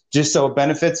against, just so it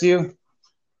benefits you.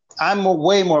 I'm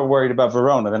way more worried about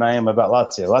Verona than I am about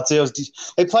Lazio.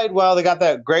 They played well. They got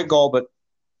that great goal, but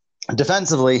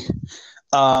defensively,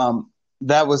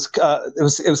 that was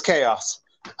it was chaos.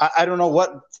 I don't know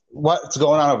what's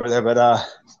going on over there, but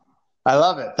I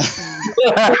love it.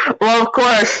 Well, of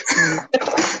course.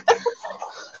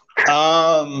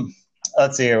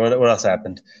 Let's see here. What else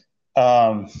happened?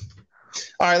 All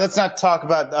right, let's not talk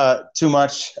about too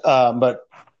much. But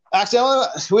actually,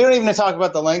 we don't even talk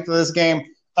about the length of this game.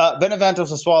 Benevento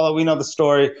Sassuolo, we know the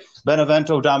story.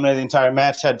 Benevento dominated the entire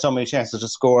match, had so many chances to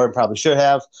score, and probably should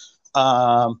have.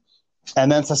 And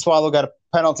then Sassuolo got a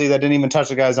penalty that didn't even touch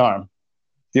the guy's arm.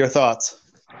 Your thoughts?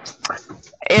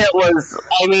 It was,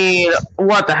 I mean,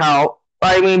 what the hell?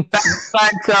 I mean,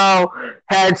 Benevento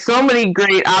had so many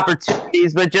great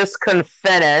opportunities, but just couldn't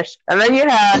finish. And then you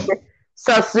had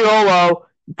Sassuolo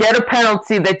get a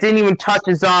penalty that didn't even touch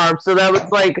his arm. So that was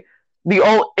like and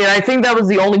I think that was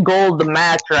the only goal of the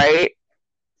match, right?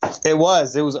 It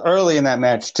was early in that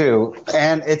match too,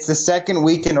 and it's the second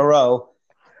week in a row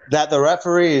that the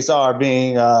referees are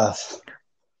being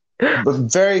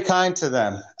very kind to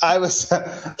them.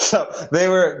 Someone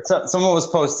was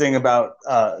posting about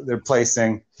their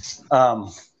placing. I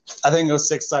think it was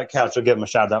Six Side Couch. I'll give them a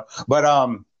shout out. But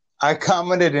I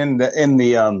commented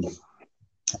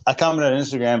I commented on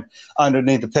Instagram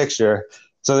underneath the picture.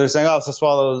 So they're saying, "Oh,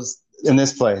 Sassuolo's in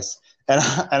this place," and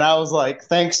I was like,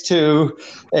 thanks to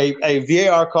a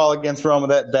VAR call against Roma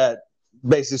that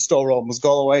basically stole Roma's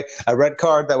goal away, a red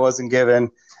card that wasn't given,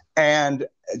 and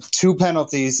two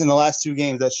penalties in the last two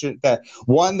games that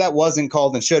one that wasn't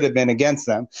called and should have been against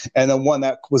them, and then one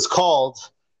that was called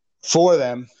for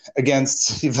them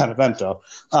against Benevento.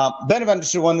 Benevento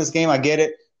should have won this game. I get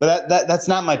it, but that's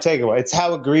not my takeaway. It's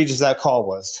how egregious that call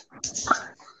was.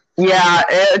 Yeah,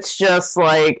 it's just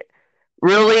like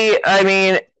really. I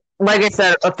mean, like I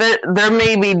said, there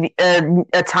may be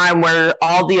a time where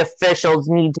all the officials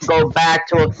need to go back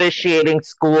to officiating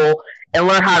school and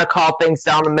learn how to call things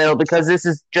down the middle, because this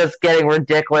is just getting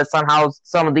ridiculous on how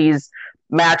some of these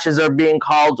matches are being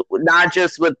called, not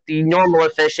just with the normal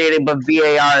officiating, but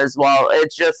VAR as well.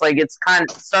 It's just like it's kind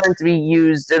of starting to be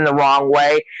used in the wrong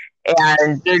way.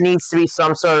 And there needs to be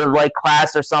some sort of like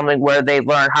class or something where they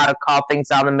learn how to call things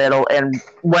down the middle and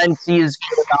when to use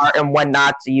VAR and when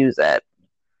not to use it.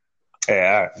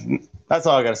 Yeah, that's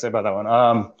all I got to say about that one.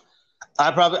 I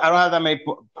don't have that many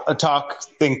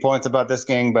talking points about this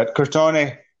game, but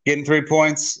Crotone getting 3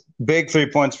 points, big 3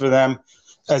 points for them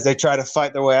as they try to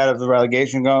fight their way out of the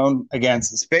relegation zone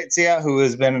against Spezia, who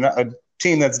has been a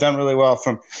team that's done really well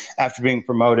from after being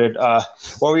promoted. What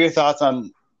were your thoughts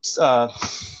on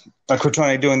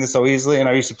Crotone doing this so easily, and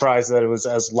are you surprised that it was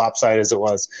as lopsided as it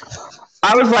was?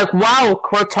 I was like, wow,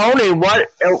 Crotone,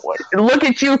 look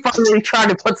at you finally trying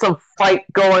to put some fight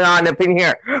going on up in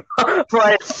here.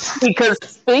 But because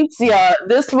Spezia,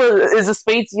 is a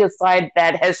Spezia side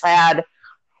that has had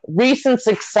recent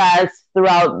success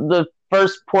throughout the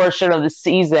first portion of the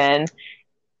season,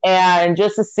 and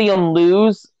just to see them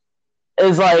lose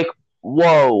is like,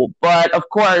 whoa. But of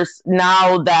course,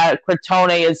 now that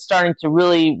Crotone is starting to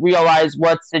really realize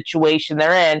what situation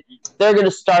they're in, they're going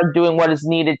to start doing what is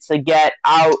needed to get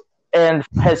out and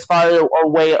as far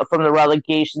away from the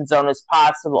relegation zone as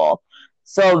possible.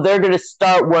 So they're going to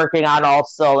start working on all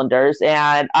cylinders.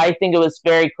 And I think it was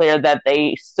very clear that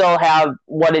they still have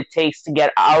what it takes to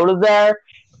get out of there.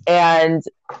 And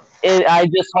I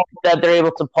just hope that they're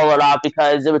able to pull it off,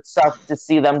 because it would suck to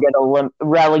see them get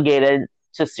relegated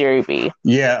to Serie B.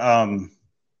 Yeah,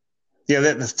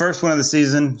 the first one of the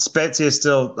season, Spezia is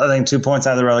still, I think, 2 points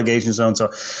out of the relegation zone, so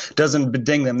it doesn't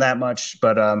ding them that much.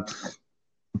 But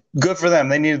good for them.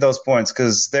 They needed those points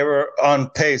because they were on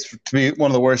pace to be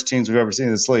one of the worst teams we've ever seen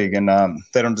in this league, and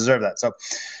they don't deserve that. So,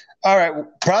 all right,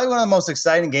 probably one of the most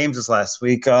exciting games this last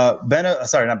week. Torino and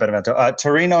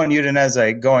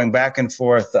Udinese going back and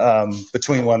forth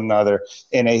between one another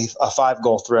in a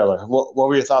 5-goal thriller. What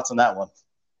were your thoughts on that one?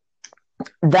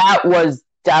 That was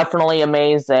definitely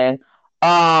amazing.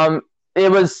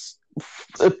 It was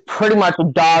pretty much a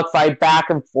dogfight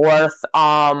back and forth.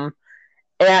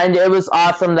 And it was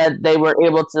awesome that they were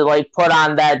able to put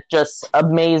on that just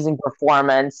amazing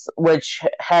performance,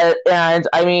 and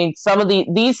I mean,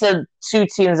 these are two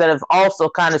teams that have also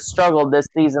kind of struggled this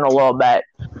season a little bit.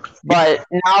 But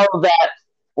now that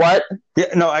what? Yeah,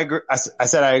 no, I agree. I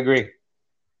said I agree.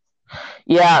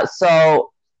 Yeah,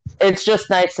 so it's just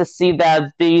nice to see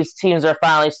that these teams are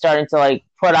finally starting to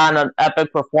put on an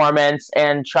epic performance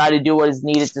and try to do what is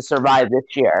needed to survive this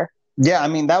year. Yeah, I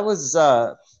mean, that was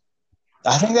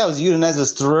I think that was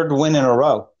Udinese's third win in a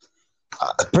row.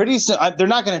 Pretty soon, they're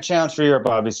not going to challenge for Europe,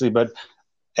 obviously, but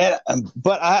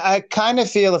I kind of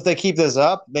feel if they keep this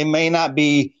up, they may not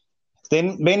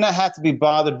have to be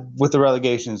bothered with the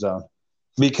relegation zone,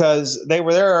 because they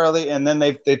were there early and then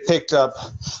they picked up.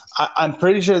 I'm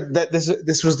pretty sure that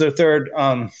this was their third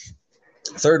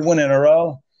win in a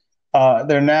row.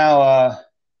 They're now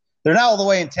all the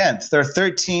way in 10th. They're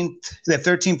 13th. They have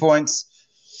 13 points.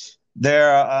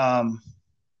 They're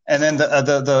and then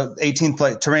the 18th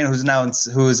place, Torino,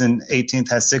 who is in 18th,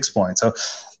 has 6 points. So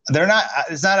they're not.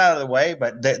 It's not out of the way,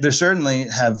 but they certainly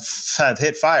have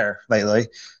hit fire lately.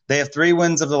 They have 3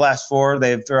 wins of the last 4.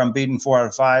 They're unbeaten 4 out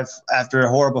of 5 after a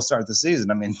horrible start to the season.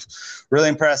 I mean, really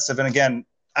impressive. And again,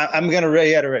 I'm going to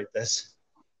reiterate this: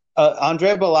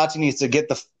 Andrea Bellotti needs to get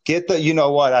the you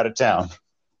know what out of town.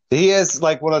 He is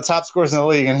one of the top scorers in the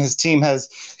league, and his team is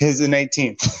in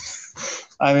 18th.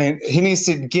 I mean, he needs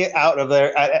to get out of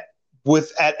there at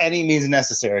any means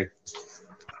necessary.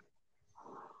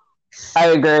 I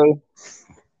agree.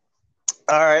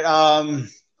 All right.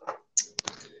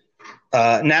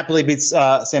 Napoli beats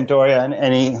Sampdoria. And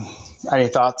any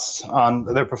thoughts on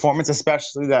their performance,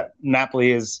 especially that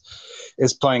Napoli is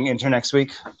playing Inter next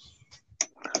week?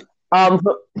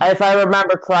 If I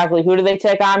remember correctly, who do they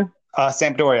take on?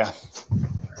 Sampdoria.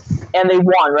 And they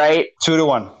won, right?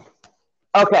 2-1.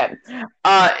 Okay.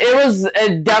 It was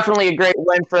definitely a great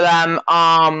win for them.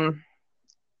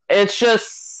 It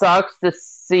just sucks to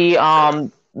see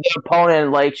the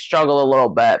opponent struggle a little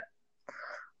bit.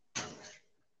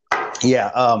 Yeah,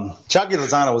 Chucky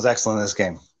Lozano was excellent in this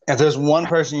game. If there's one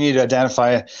person you need to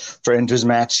identify for Inter's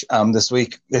match this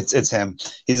week, it's him.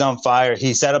 He's on fire.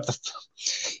 He set up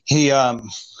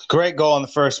great goal in the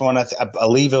first one. I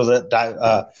believe it was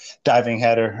a diving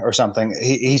header or something.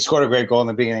 He scored a great goal in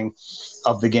the beginning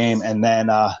of the game, and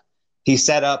then he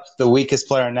set up the weakest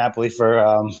player in Napoli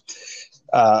for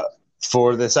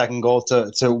the second goal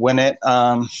to win it.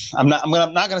 I'm not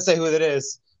going to say who it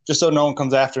is, just so no one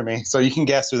comes after me. So you can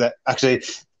guess who that actually.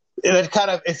 It kind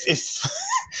of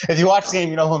if you watch the game,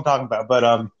 you know who I'm talking about. But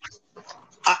I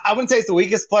wouldn't say it's the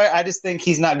weakest player. I just think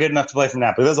he's not good enough to play for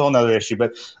Napoli. That's a whole other issue.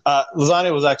 But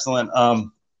Lozano was excellent.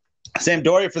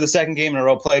 Sampdoria, for the second game in a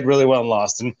row, played really well and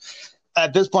lost. And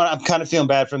at this point, I'm kind of feeling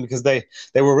bad for them because they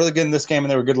were really good in this game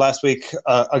and they were good last week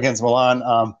against Milan.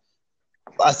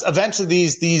 Eventually,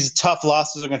 these tough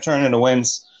losses are going to turn into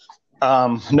wins.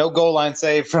 No goal line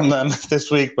save from them this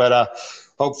week, but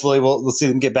hopefully we'll see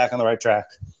them get back on the right track.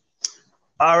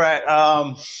 All right.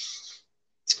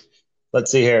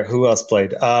 Let's see here. Who else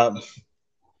played? Now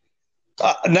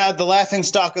the laughing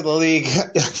stock of the league,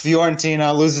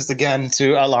 Fiorentina loses again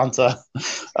to Atalanta.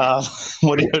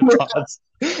 What are your thoughts?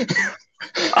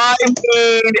 I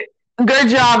mean, good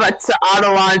job to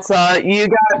Atalanta. You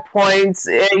got points.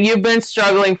 You've been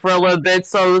struggling for a little bit,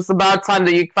 so it's about time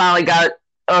that you finally got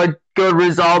good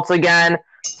results again.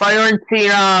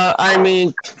 Fiorentina, I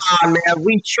mean, come on, man.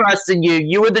 We trusted you.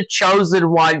 You were the chosen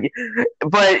one.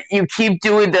 But you keep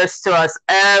doing this to us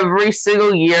every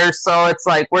single year, so it's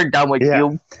we're done with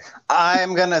you.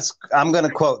 I'm going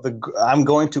to quote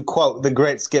the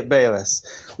great Skip Bayless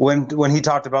when he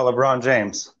talked about LeBron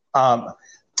James.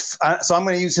 So I'm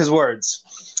going to use his words.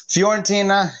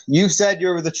 Fiorentina, you said you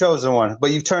were the chosen one,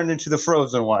 but you turned into the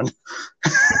frozen one.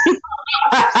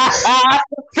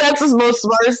 That's the most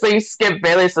smartest thing Skip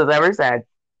Bayless has ever said.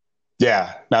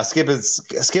 Yeah. Now Skip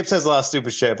says a lot of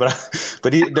stupid shit,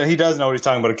 but he does know what he's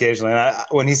talking about occasionally. And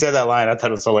when he said that line, I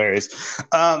thought it was hilarious.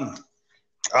 All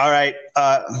right.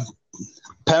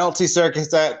 Penalty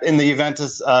circus in the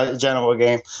Juventus Genoa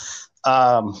game.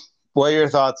 What are your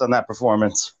thoughts on that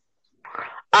performance?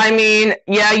 I mean,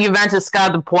 yeah, Juventus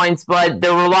got the points, but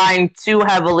they're relying too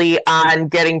heavily on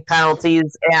getting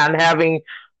penalties and having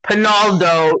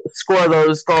Pinaldo score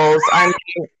those goals. I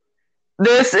mean,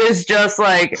 this is just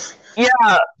like,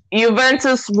 yeah,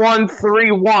 Juventus won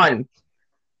 3-1.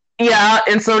 Yeah,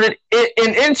 and so did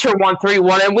Inter won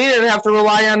 3-1, and we didn't have to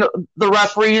rely on the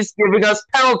referees giving us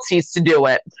penalties to do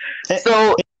it.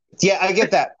 So yeah, I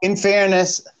get that. In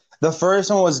fairness, the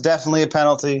first one was definitely a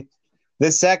penalty.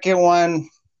 The second one,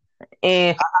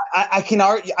 I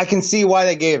can see why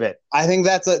they gave it. I think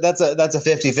that's a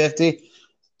 50-50.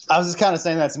 I was just kind of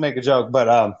saying that to make a joke, but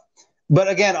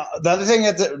again, the other thing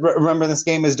to remember in this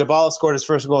game is Dybala scored his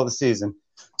first goal of the season,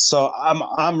 so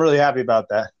I'm really happy about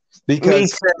that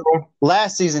because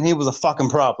last season he was a fucking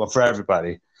problem for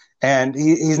everybody, and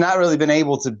he's not really been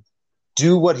able to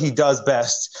do what he does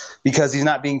best because he's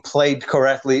not being played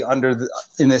correctly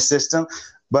in this system.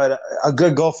 But a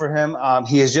good goal for him.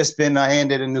 He has just been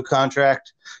handed a new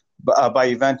contract by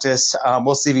Juventus.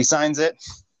 We'll see if he signs it.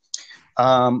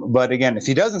 But again, if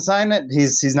he doesn't sign it,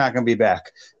 he's not going to be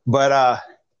back. But I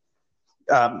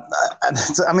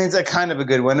mean, it's a kind of a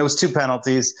good win. It was 2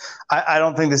 penalties. I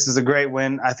don't think this is a great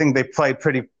win. I think they played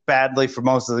pretty badly for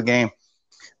most of the game.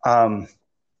 But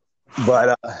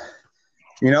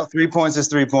 3 points is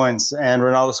 3 points, and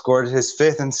Ronaldo scored his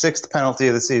 5th and 6th penalty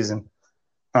of the season.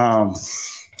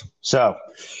 So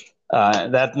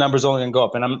that number's only going to go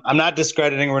up. And I'm not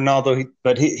discrediting Ronaldo,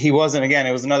 but he wasn't. Again,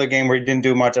 it was another game where he didn't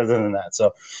do much other than that.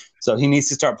 So he needs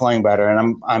to start playing better,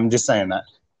 and I'm just saying that.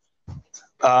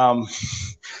 All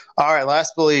right,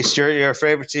 last but least, your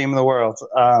favorite team in the world.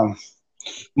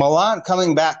 Milan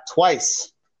coming back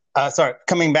twice.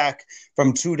 Coming back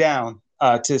from 2 down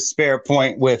to spare a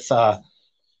point with Parma.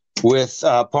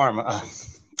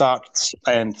 Thoughts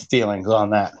and feelings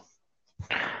on that?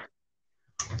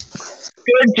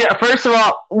 Good job. First of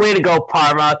all, way to go,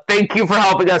 Parma. Thank you for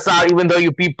helping us out, even though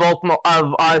you beat both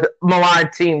of our Milan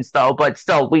teams, though. But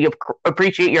still, we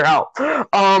appreciate your help.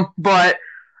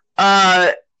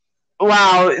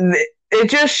 Wow. It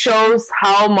just shows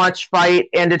how much fight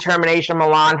and determination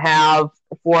Milan have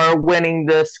for winning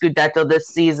the Scudetto this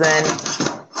season.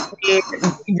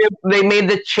 They made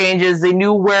the changes. They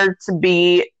knew where to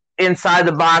be inside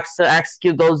the box to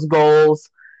execute those goals.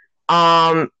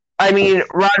 I mean,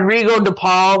 Rodrigo De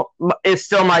Paul is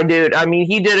still my dude. I mean,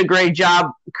 he did a great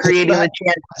job creating the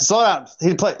chance. Slow down.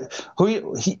 He played.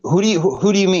 Who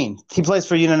do you mean? He plays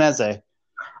for Udinese.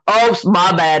 Oh,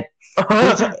 my bad.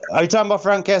 Are you talking about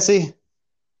Frank Kessie?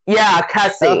 Yeah,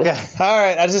 Kessie. Okay. All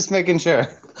right. I was just making sure.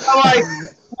 like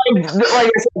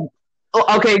I said,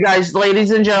 okay, guys,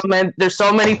 ladies and gentlemen, there's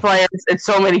so many players and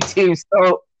so many teams.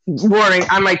 So, warning,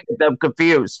 I might get them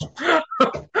confused.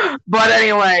 But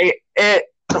anyway,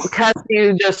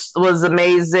 Kessie just was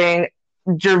amazing.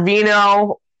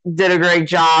 Gervinho did a great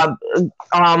job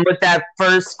with that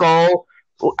first goal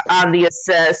on the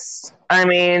assist. I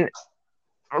mean,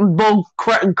 both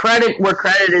credit where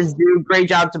credit is due. Great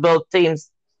job to both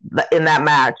teams in that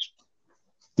match.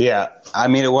 Yeah, I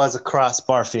mean, it was a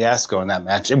crossbar fiasco in that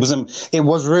match. It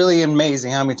was really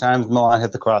amazing how many times Milan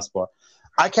hit the crossbar.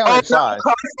 I counted 5.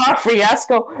 Crossbar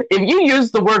fiasco. If you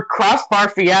use the word crossbar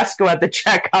fiasco at the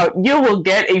checkout, you will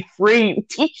get a free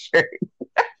T-shirt.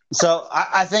 So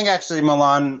I think actually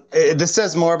Milan. This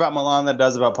says more about Milan than it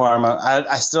does about Parma.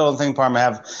 I still don't think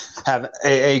Parma have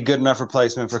a good enough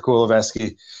replacement for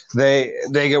Kulusevski. They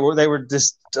were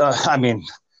just. I mean,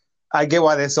 I get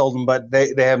why they sold him, but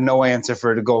they have no answer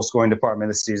for the goal scoring department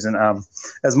this season.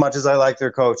 As much as I like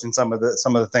their coach and some of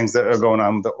the things that are going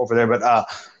on over there, but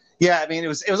yeah, I mean it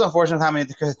was unfortunate how many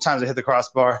times they hit the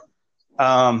crossbar.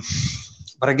 But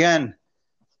again.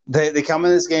 They come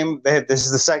in this game. This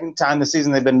is the second time this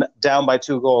season they've been down by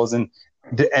 2 goals and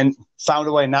found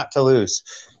a way not to lose.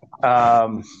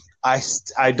 I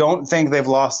don't think they've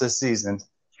lost this season.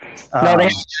 No,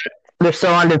 they're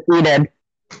still undefeated.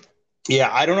 Yeah,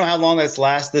 I don't know how long this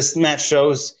lasts. This match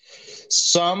shows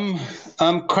some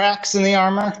cracks in the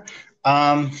armor.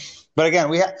 But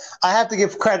again, I have to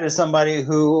give credit to somebody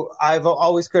who I've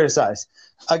always criticized.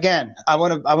 again, I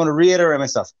want to reiterate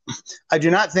myself. I do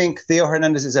not think Theo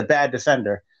Hernandez is a bad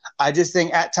defender. I just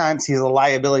think at times he's a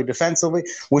liability defensively,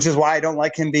 which is why I don't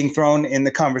like him being thrown in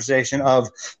the conversation of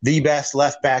the best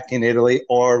left back in Italy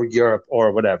or Europe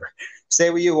or whatever. Say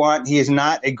what you want. He is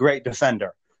not a great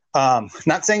defender.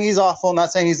 Not saying he's awful,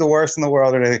 not saying he's the worst in the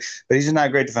world or anything, but he's just not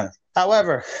a great defender.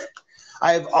 However,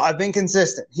 I've been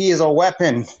consistent. He is a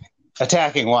weapon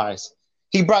attacking wise.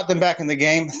 He brought them back in the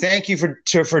game. Thank you for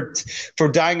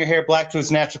dyeing your hair black to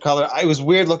its natural color. I was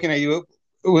weird looking at you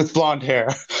with blonde hair.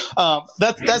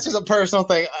 That's just a personal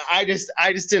thing. I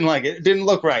just didn't like it. It didn't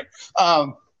look right.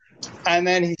 And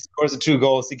then he scores the 2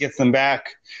 goals. He gets them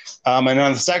back. And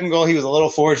on the second goal, he was a little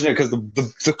fortunate because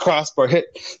the crossbar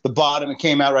hit the bottom and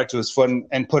came out right to his foot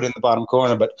and put in the bottom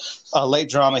corner. But late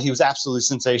drama, he was absolutely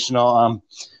sensational.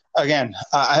 Again,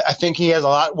 I think he has a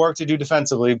lot of work to do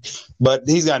defensively, but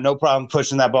he's got no problem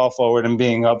pushing that ball forward and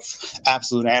being an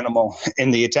absolute animal in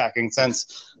the attacking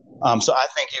sense. So I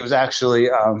think he was actually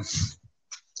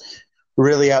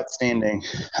really outstanding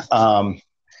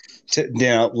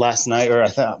last night, or I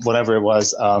thought whatever it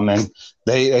was. And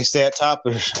they stay at top,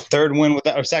 or second win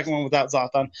without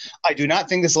Zlatan. I do not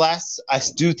think this lasts. I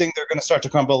do think they're going to start to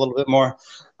crumble a little bit more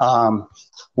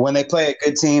when they play a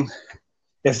good team.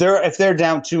 If they're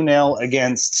down 2-0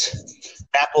 against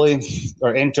Napoli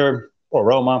or Inter or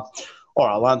Roma or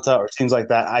Atalanta or teams like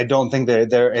that, I don't think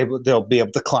they'll be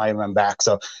able to climb them back.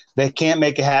 So they can't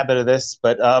make a habit of this,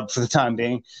 but for the time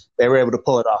being, they were able to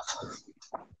pull it off.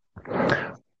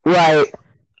 Right.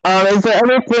 Is there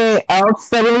anything else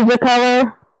that we need to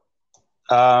cover?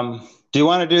 Do you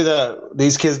want to do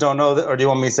these kids don't know that, or do you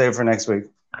want me to save it for next week?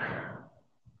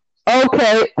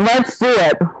 Okay, let's do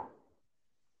it.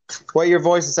 Well, your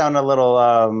voice is sounding a little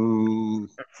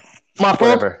muffled.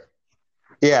 Whatever.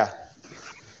 Yeah.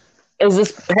 Is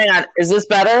this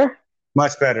better?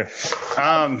 Much better.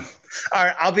 All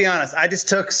right, I'll be honest. I just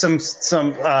took some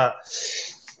stuff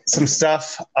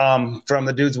from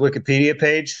the dude's Wikipedia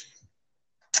page,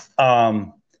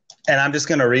 and I'm just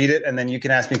gonna read it, and then you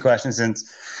can ask me questions.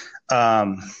 Since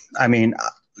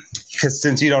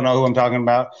since you don't know who I'm talking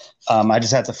about, I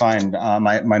just had to find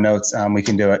my notes. We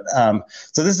can do it.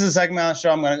 So this is a segment on the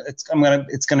show.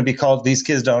 It's gonna be called "These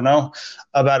Kids Don't Know,"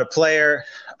 about a player,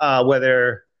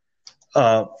 whether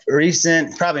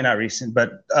recent, probably not recent,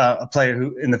 but a player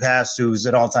who in the past who's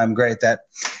an all-time great that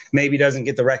maybe doesn't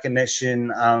get the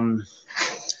recognition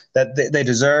that they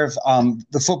deserve.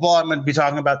 The football I'm going to be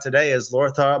talking about today is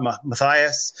Lothar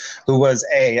Matthäus, who was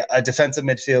a defensive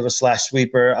midfielder /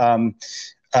 sweeper,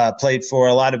 played for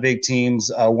a lot of big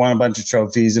teams, won a bunch of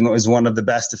trophies, and was one of the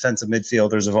best defensive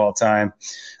midfielders of all time.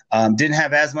 Didn't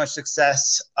have as much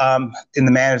success in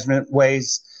the management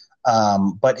ways,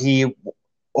 but he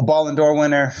a Ballon d'Or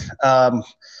winner,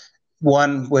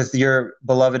 won with your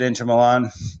beloved Inter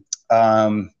Milan,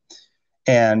 and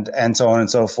so on and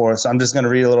so forth. So I'm just going to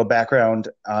read a little background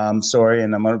story,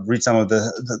 and I'm going to read some of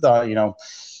the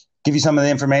give you some of the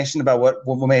information about what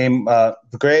made him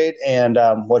great and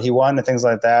what he won and things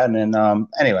like that. And then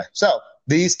anyway, so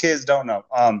these kids don't know.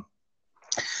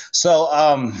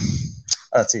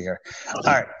 Let's see here. All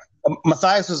right.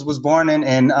 Matthäus was born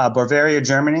in Bavaria,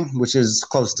 Germany, which is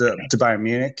close to Bayern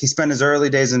Munich. He spent his early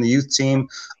days in the youth team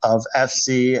of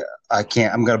FC.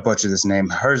 I'm going to butcher this name.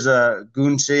 Herza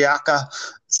Gunchayaka,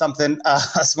 something. In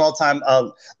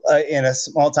a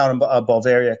small town in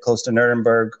Bavaria, close to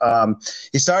Nuremberg.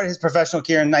 He started his professional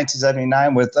career in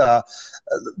 1979 with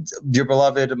your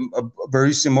beloved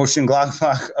Borussia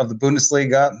Mönchengladbach of the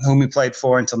Bundesliga, whom he played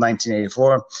for until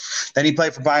 1984. Then he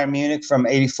played for Bayern Munich from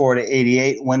 84 to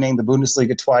 88, winning the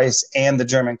Bundesliga twice and the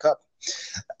German Cup.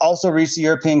 Also reached the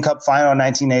European Cup final in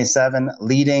 1987,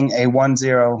 leading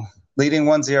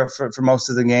 1-0 for most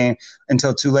of the game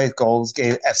until 2 late goals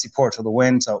gave FC Porto the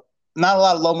win. So not a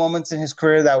lot of low moments in his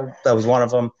career. That was one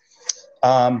of them.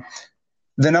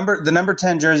 The number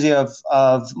 10 jersey of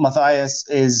Matthäus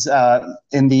is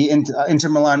in the Inter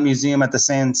Milan Museum at the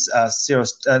San Siro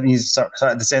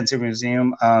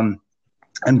Museum,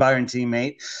 and Bayern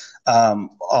teammate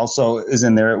also is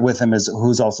in there with him,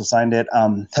 who's also signed it.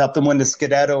 Helped them win the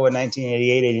Scudetto in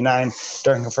 1988-89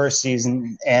 during the first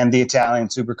season and the Italian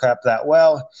Super Cup that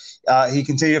well. He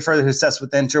continued to further his success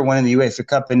with Inter, winning the UEFA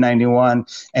Cup in 91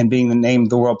 and being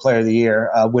named the World Player of the Year,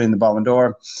 winning the Ballon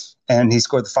d'Or. And he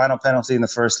scored the final penalty in the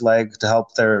first leg to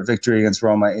help their victory against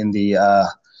Roma in the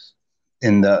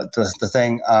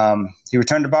thing. He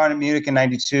returned to Bayern Munich in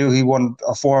 92. He won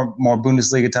 4 more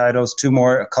Bundesliga titles, 2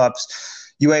 more cups.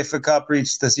 UEFA Cup,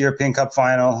 reached this European Cup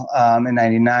final in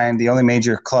 99, the only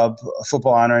major club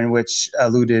football honor in which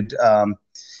eluded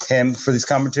him for these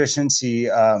competitions. He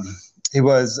He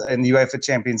was in the UEFA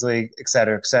Champions League, et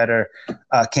cetera, et cetera.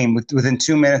 Came within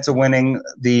 2 minutes of winning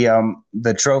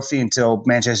the trophy until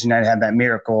Manchester United had that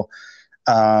miracle,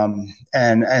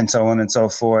 and so on and so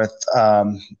forth.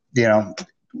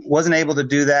 Wasn't able to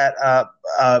do that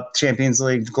Champions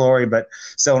League glory, but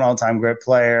still an all-time great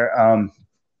player.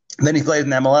 Then he played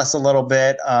in MLS a little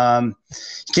bit.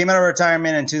 He came out of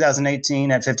retirement in 2018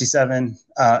 at 57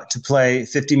 to play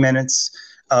 50 minutes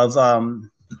of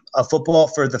football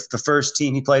for the first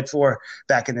team he played for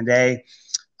back in the day,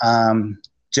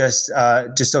 just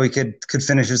so he could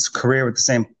finish his career with the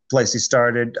same place he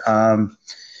started.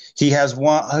 He has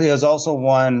also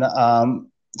won.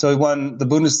 So he won the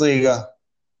Bundesliga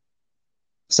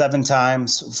 7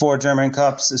 times, 4 German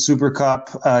Cups, a Super Cup,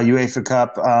 a UEFA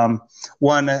Cup,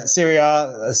 won a Serie A,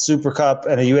 a Super Cup,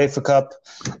 and a UEFA Cup.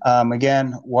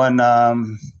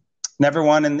 Never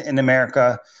won in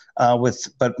America,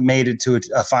 but made it to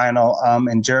a final.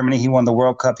 In Germany, he won the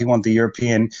World Cup, he won the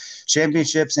European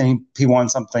Championships, and he won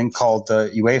something called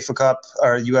the UEFA Cup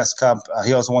or US Cup.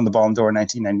 He also won the Ballon d'Or in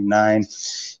 1999.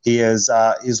 He is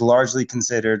largely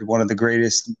considered one of the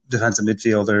greatest defensive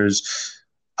midfielders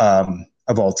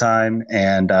of all time,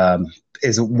 and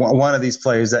is one of these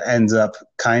players that ends up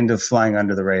kind of flying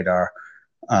under the radar.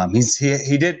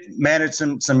 He did manage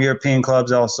some European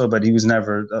clubs also, but he was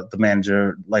never the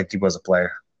manager like he was a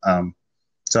player.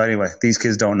 So anyway, these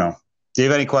kids don't know. Do you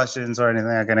have any questions or anything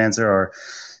I can answer, or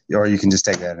you can just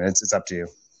take that? It's up to you.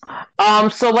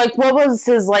 So like, what was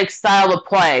his like style of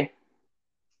play?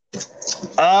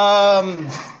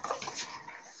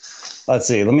 Let's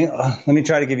see. Let me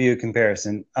try to give you a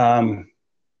comparison.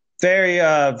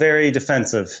 Very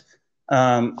defensive.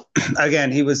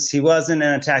 Again, he wasn't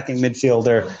an attacking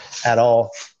midfielder at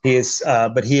all.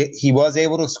 But he was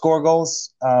able to score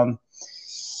goals.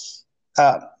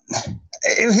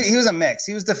 He was a mix.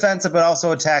 He was defensive, but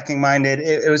also attacking minded.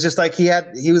 It was just like he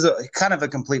was kind of a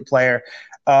complete player.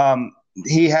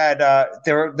 He had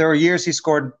there were years he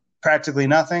scored practically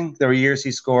nothing. There were years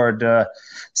he scored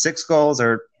 6 goals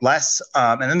or less,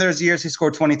 and then there's years he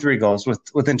scored 23 goals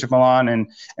with Inter Milan and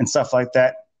stuff like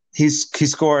that. He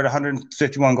scored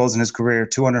 151 goals in his career,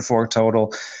 204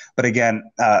 total. But again,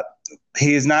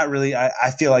 he is not really.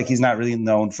 I feel like he's not really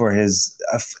known for his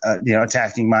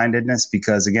attacking mindedness,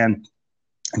 because again,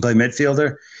 he played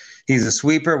midfielder. He's a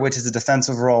sweeper, which is a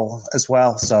defensive role as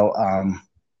well. So.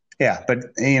 Yeah, but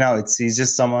he's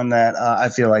just someone that I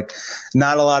feel like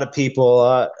not a lot of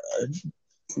people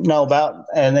know about,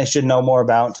 and they should know more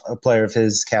about a player of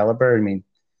his caliber. I mean,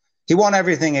 he won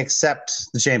everything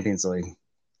except the Champions League,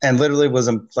 and literally was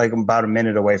like about a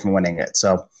minute away from winning it.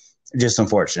 So, just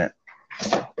unfortunate.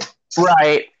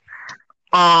 Right.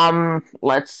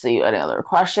 Let's see. Any other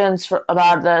questions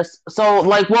about this? So,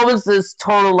 like, what was his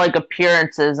total like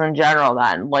appearances in general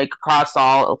then, like across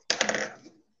all?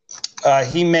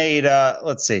 He made,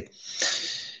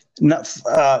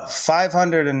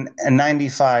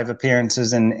 595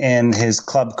 appearances in his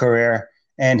club career,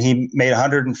 and he made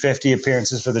 150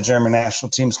 appearances for the German national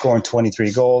team, scoring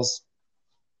 23 goals.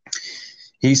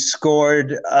 He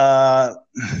scored in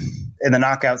the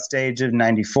knockout stage of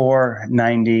 94,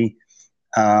 90,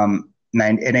 and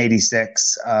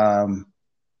 86.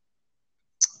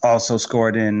 Also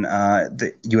scored in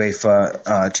the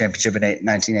UEFA Championship in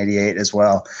 1988 as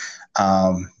well.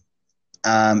 And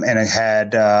it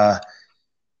had 4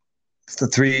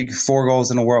 goals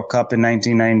in the World Cup in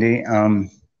 1990,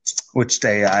 which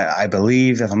I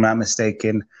believe, if I'm not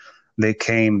mistaken, they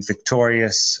came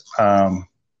victorious. Not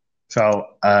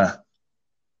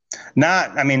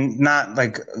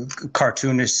like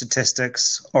cartoonish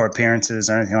statistics or appearances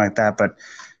or anything like that, but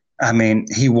I mean,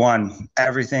 he won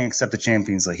everything except the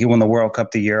Champions League. He won the World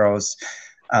Cup, the Euros,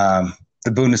 the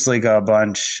Bundesliga a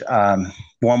bunch,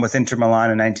 won with Inter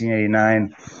Milan in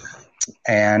 1989,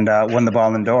 and won the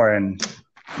Ballon d'Or. And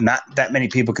not that many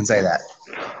people can say that.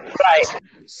 Right.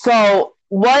 So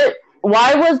why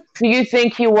do you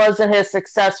think he wasn't as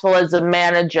successful as a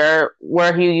manager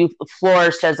where he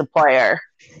flourished as a player?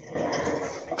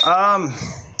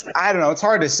 I don't know. It's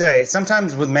hard to say.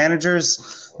 Sometimes with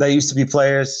managers that used to be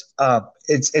players,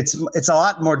 it's a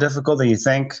lot more difficult than you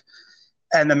think.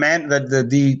 And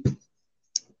the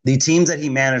teams that he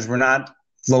managed were not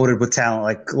loaded with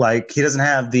talent. Like he doesn't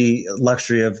have the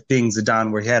luxury of being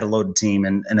Zidane, where he had a loaded team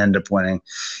and ended up winning.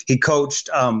 He coached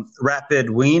Rapid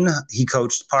Wien. He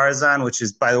coached Partizan, which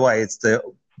is, by the way, it's the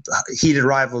heated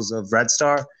rivals of Red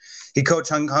Star. He coached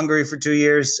Hungary for 2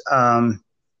 years.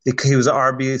 He was an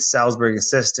RB Salzburg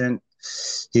assistant.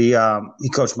 He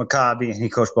coached Maccabi, and he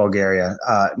coached Bulgaria.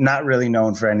 Not really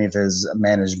known for any of his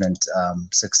management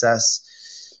success,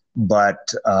 but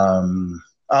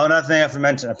Oh, another thing I have to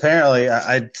mention. Apparently,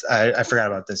 I forgot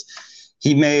about this.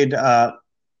 He made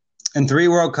in 3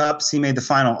 World Cups. He made the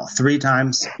final 3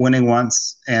 times, winning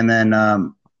once, and then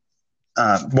in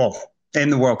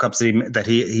the World Cups that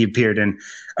he appeared in,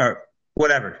 or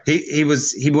whatever. He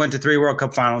went to 3 World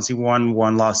Cup finals. He won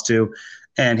 1, lost 2,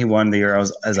 and he won the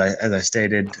Euros as I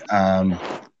stated.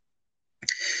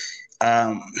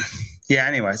 Yeah.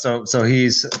 Anyway, so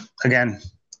he's again.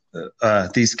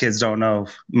 These kids don't know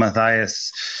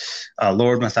Matthias,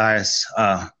 Lord Matthias,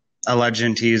 a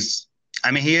legend. He is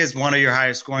one of your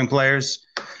highest scoring players,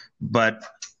 but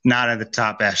not at the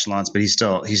top echelons. But he's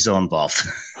still involved.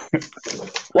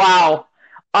 Wow.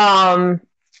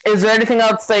 Is there anything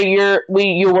else that you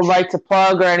would like to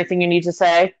plug, or anything you need to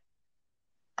say?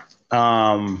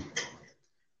 No,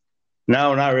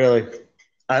 not really.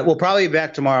 We'll probably be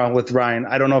back tomorrow with Ryan.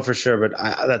 I don't know for sure, but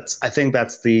I think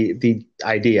that's the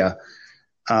idea.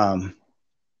 Yeah,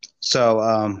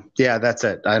 that's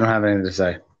it. I don't have anything to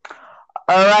say.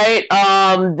 All right.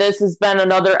 This has been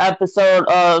another episode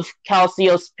of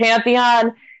Calcios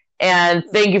Pantheon, and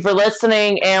thank you for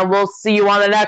listening. And we'll see you on the next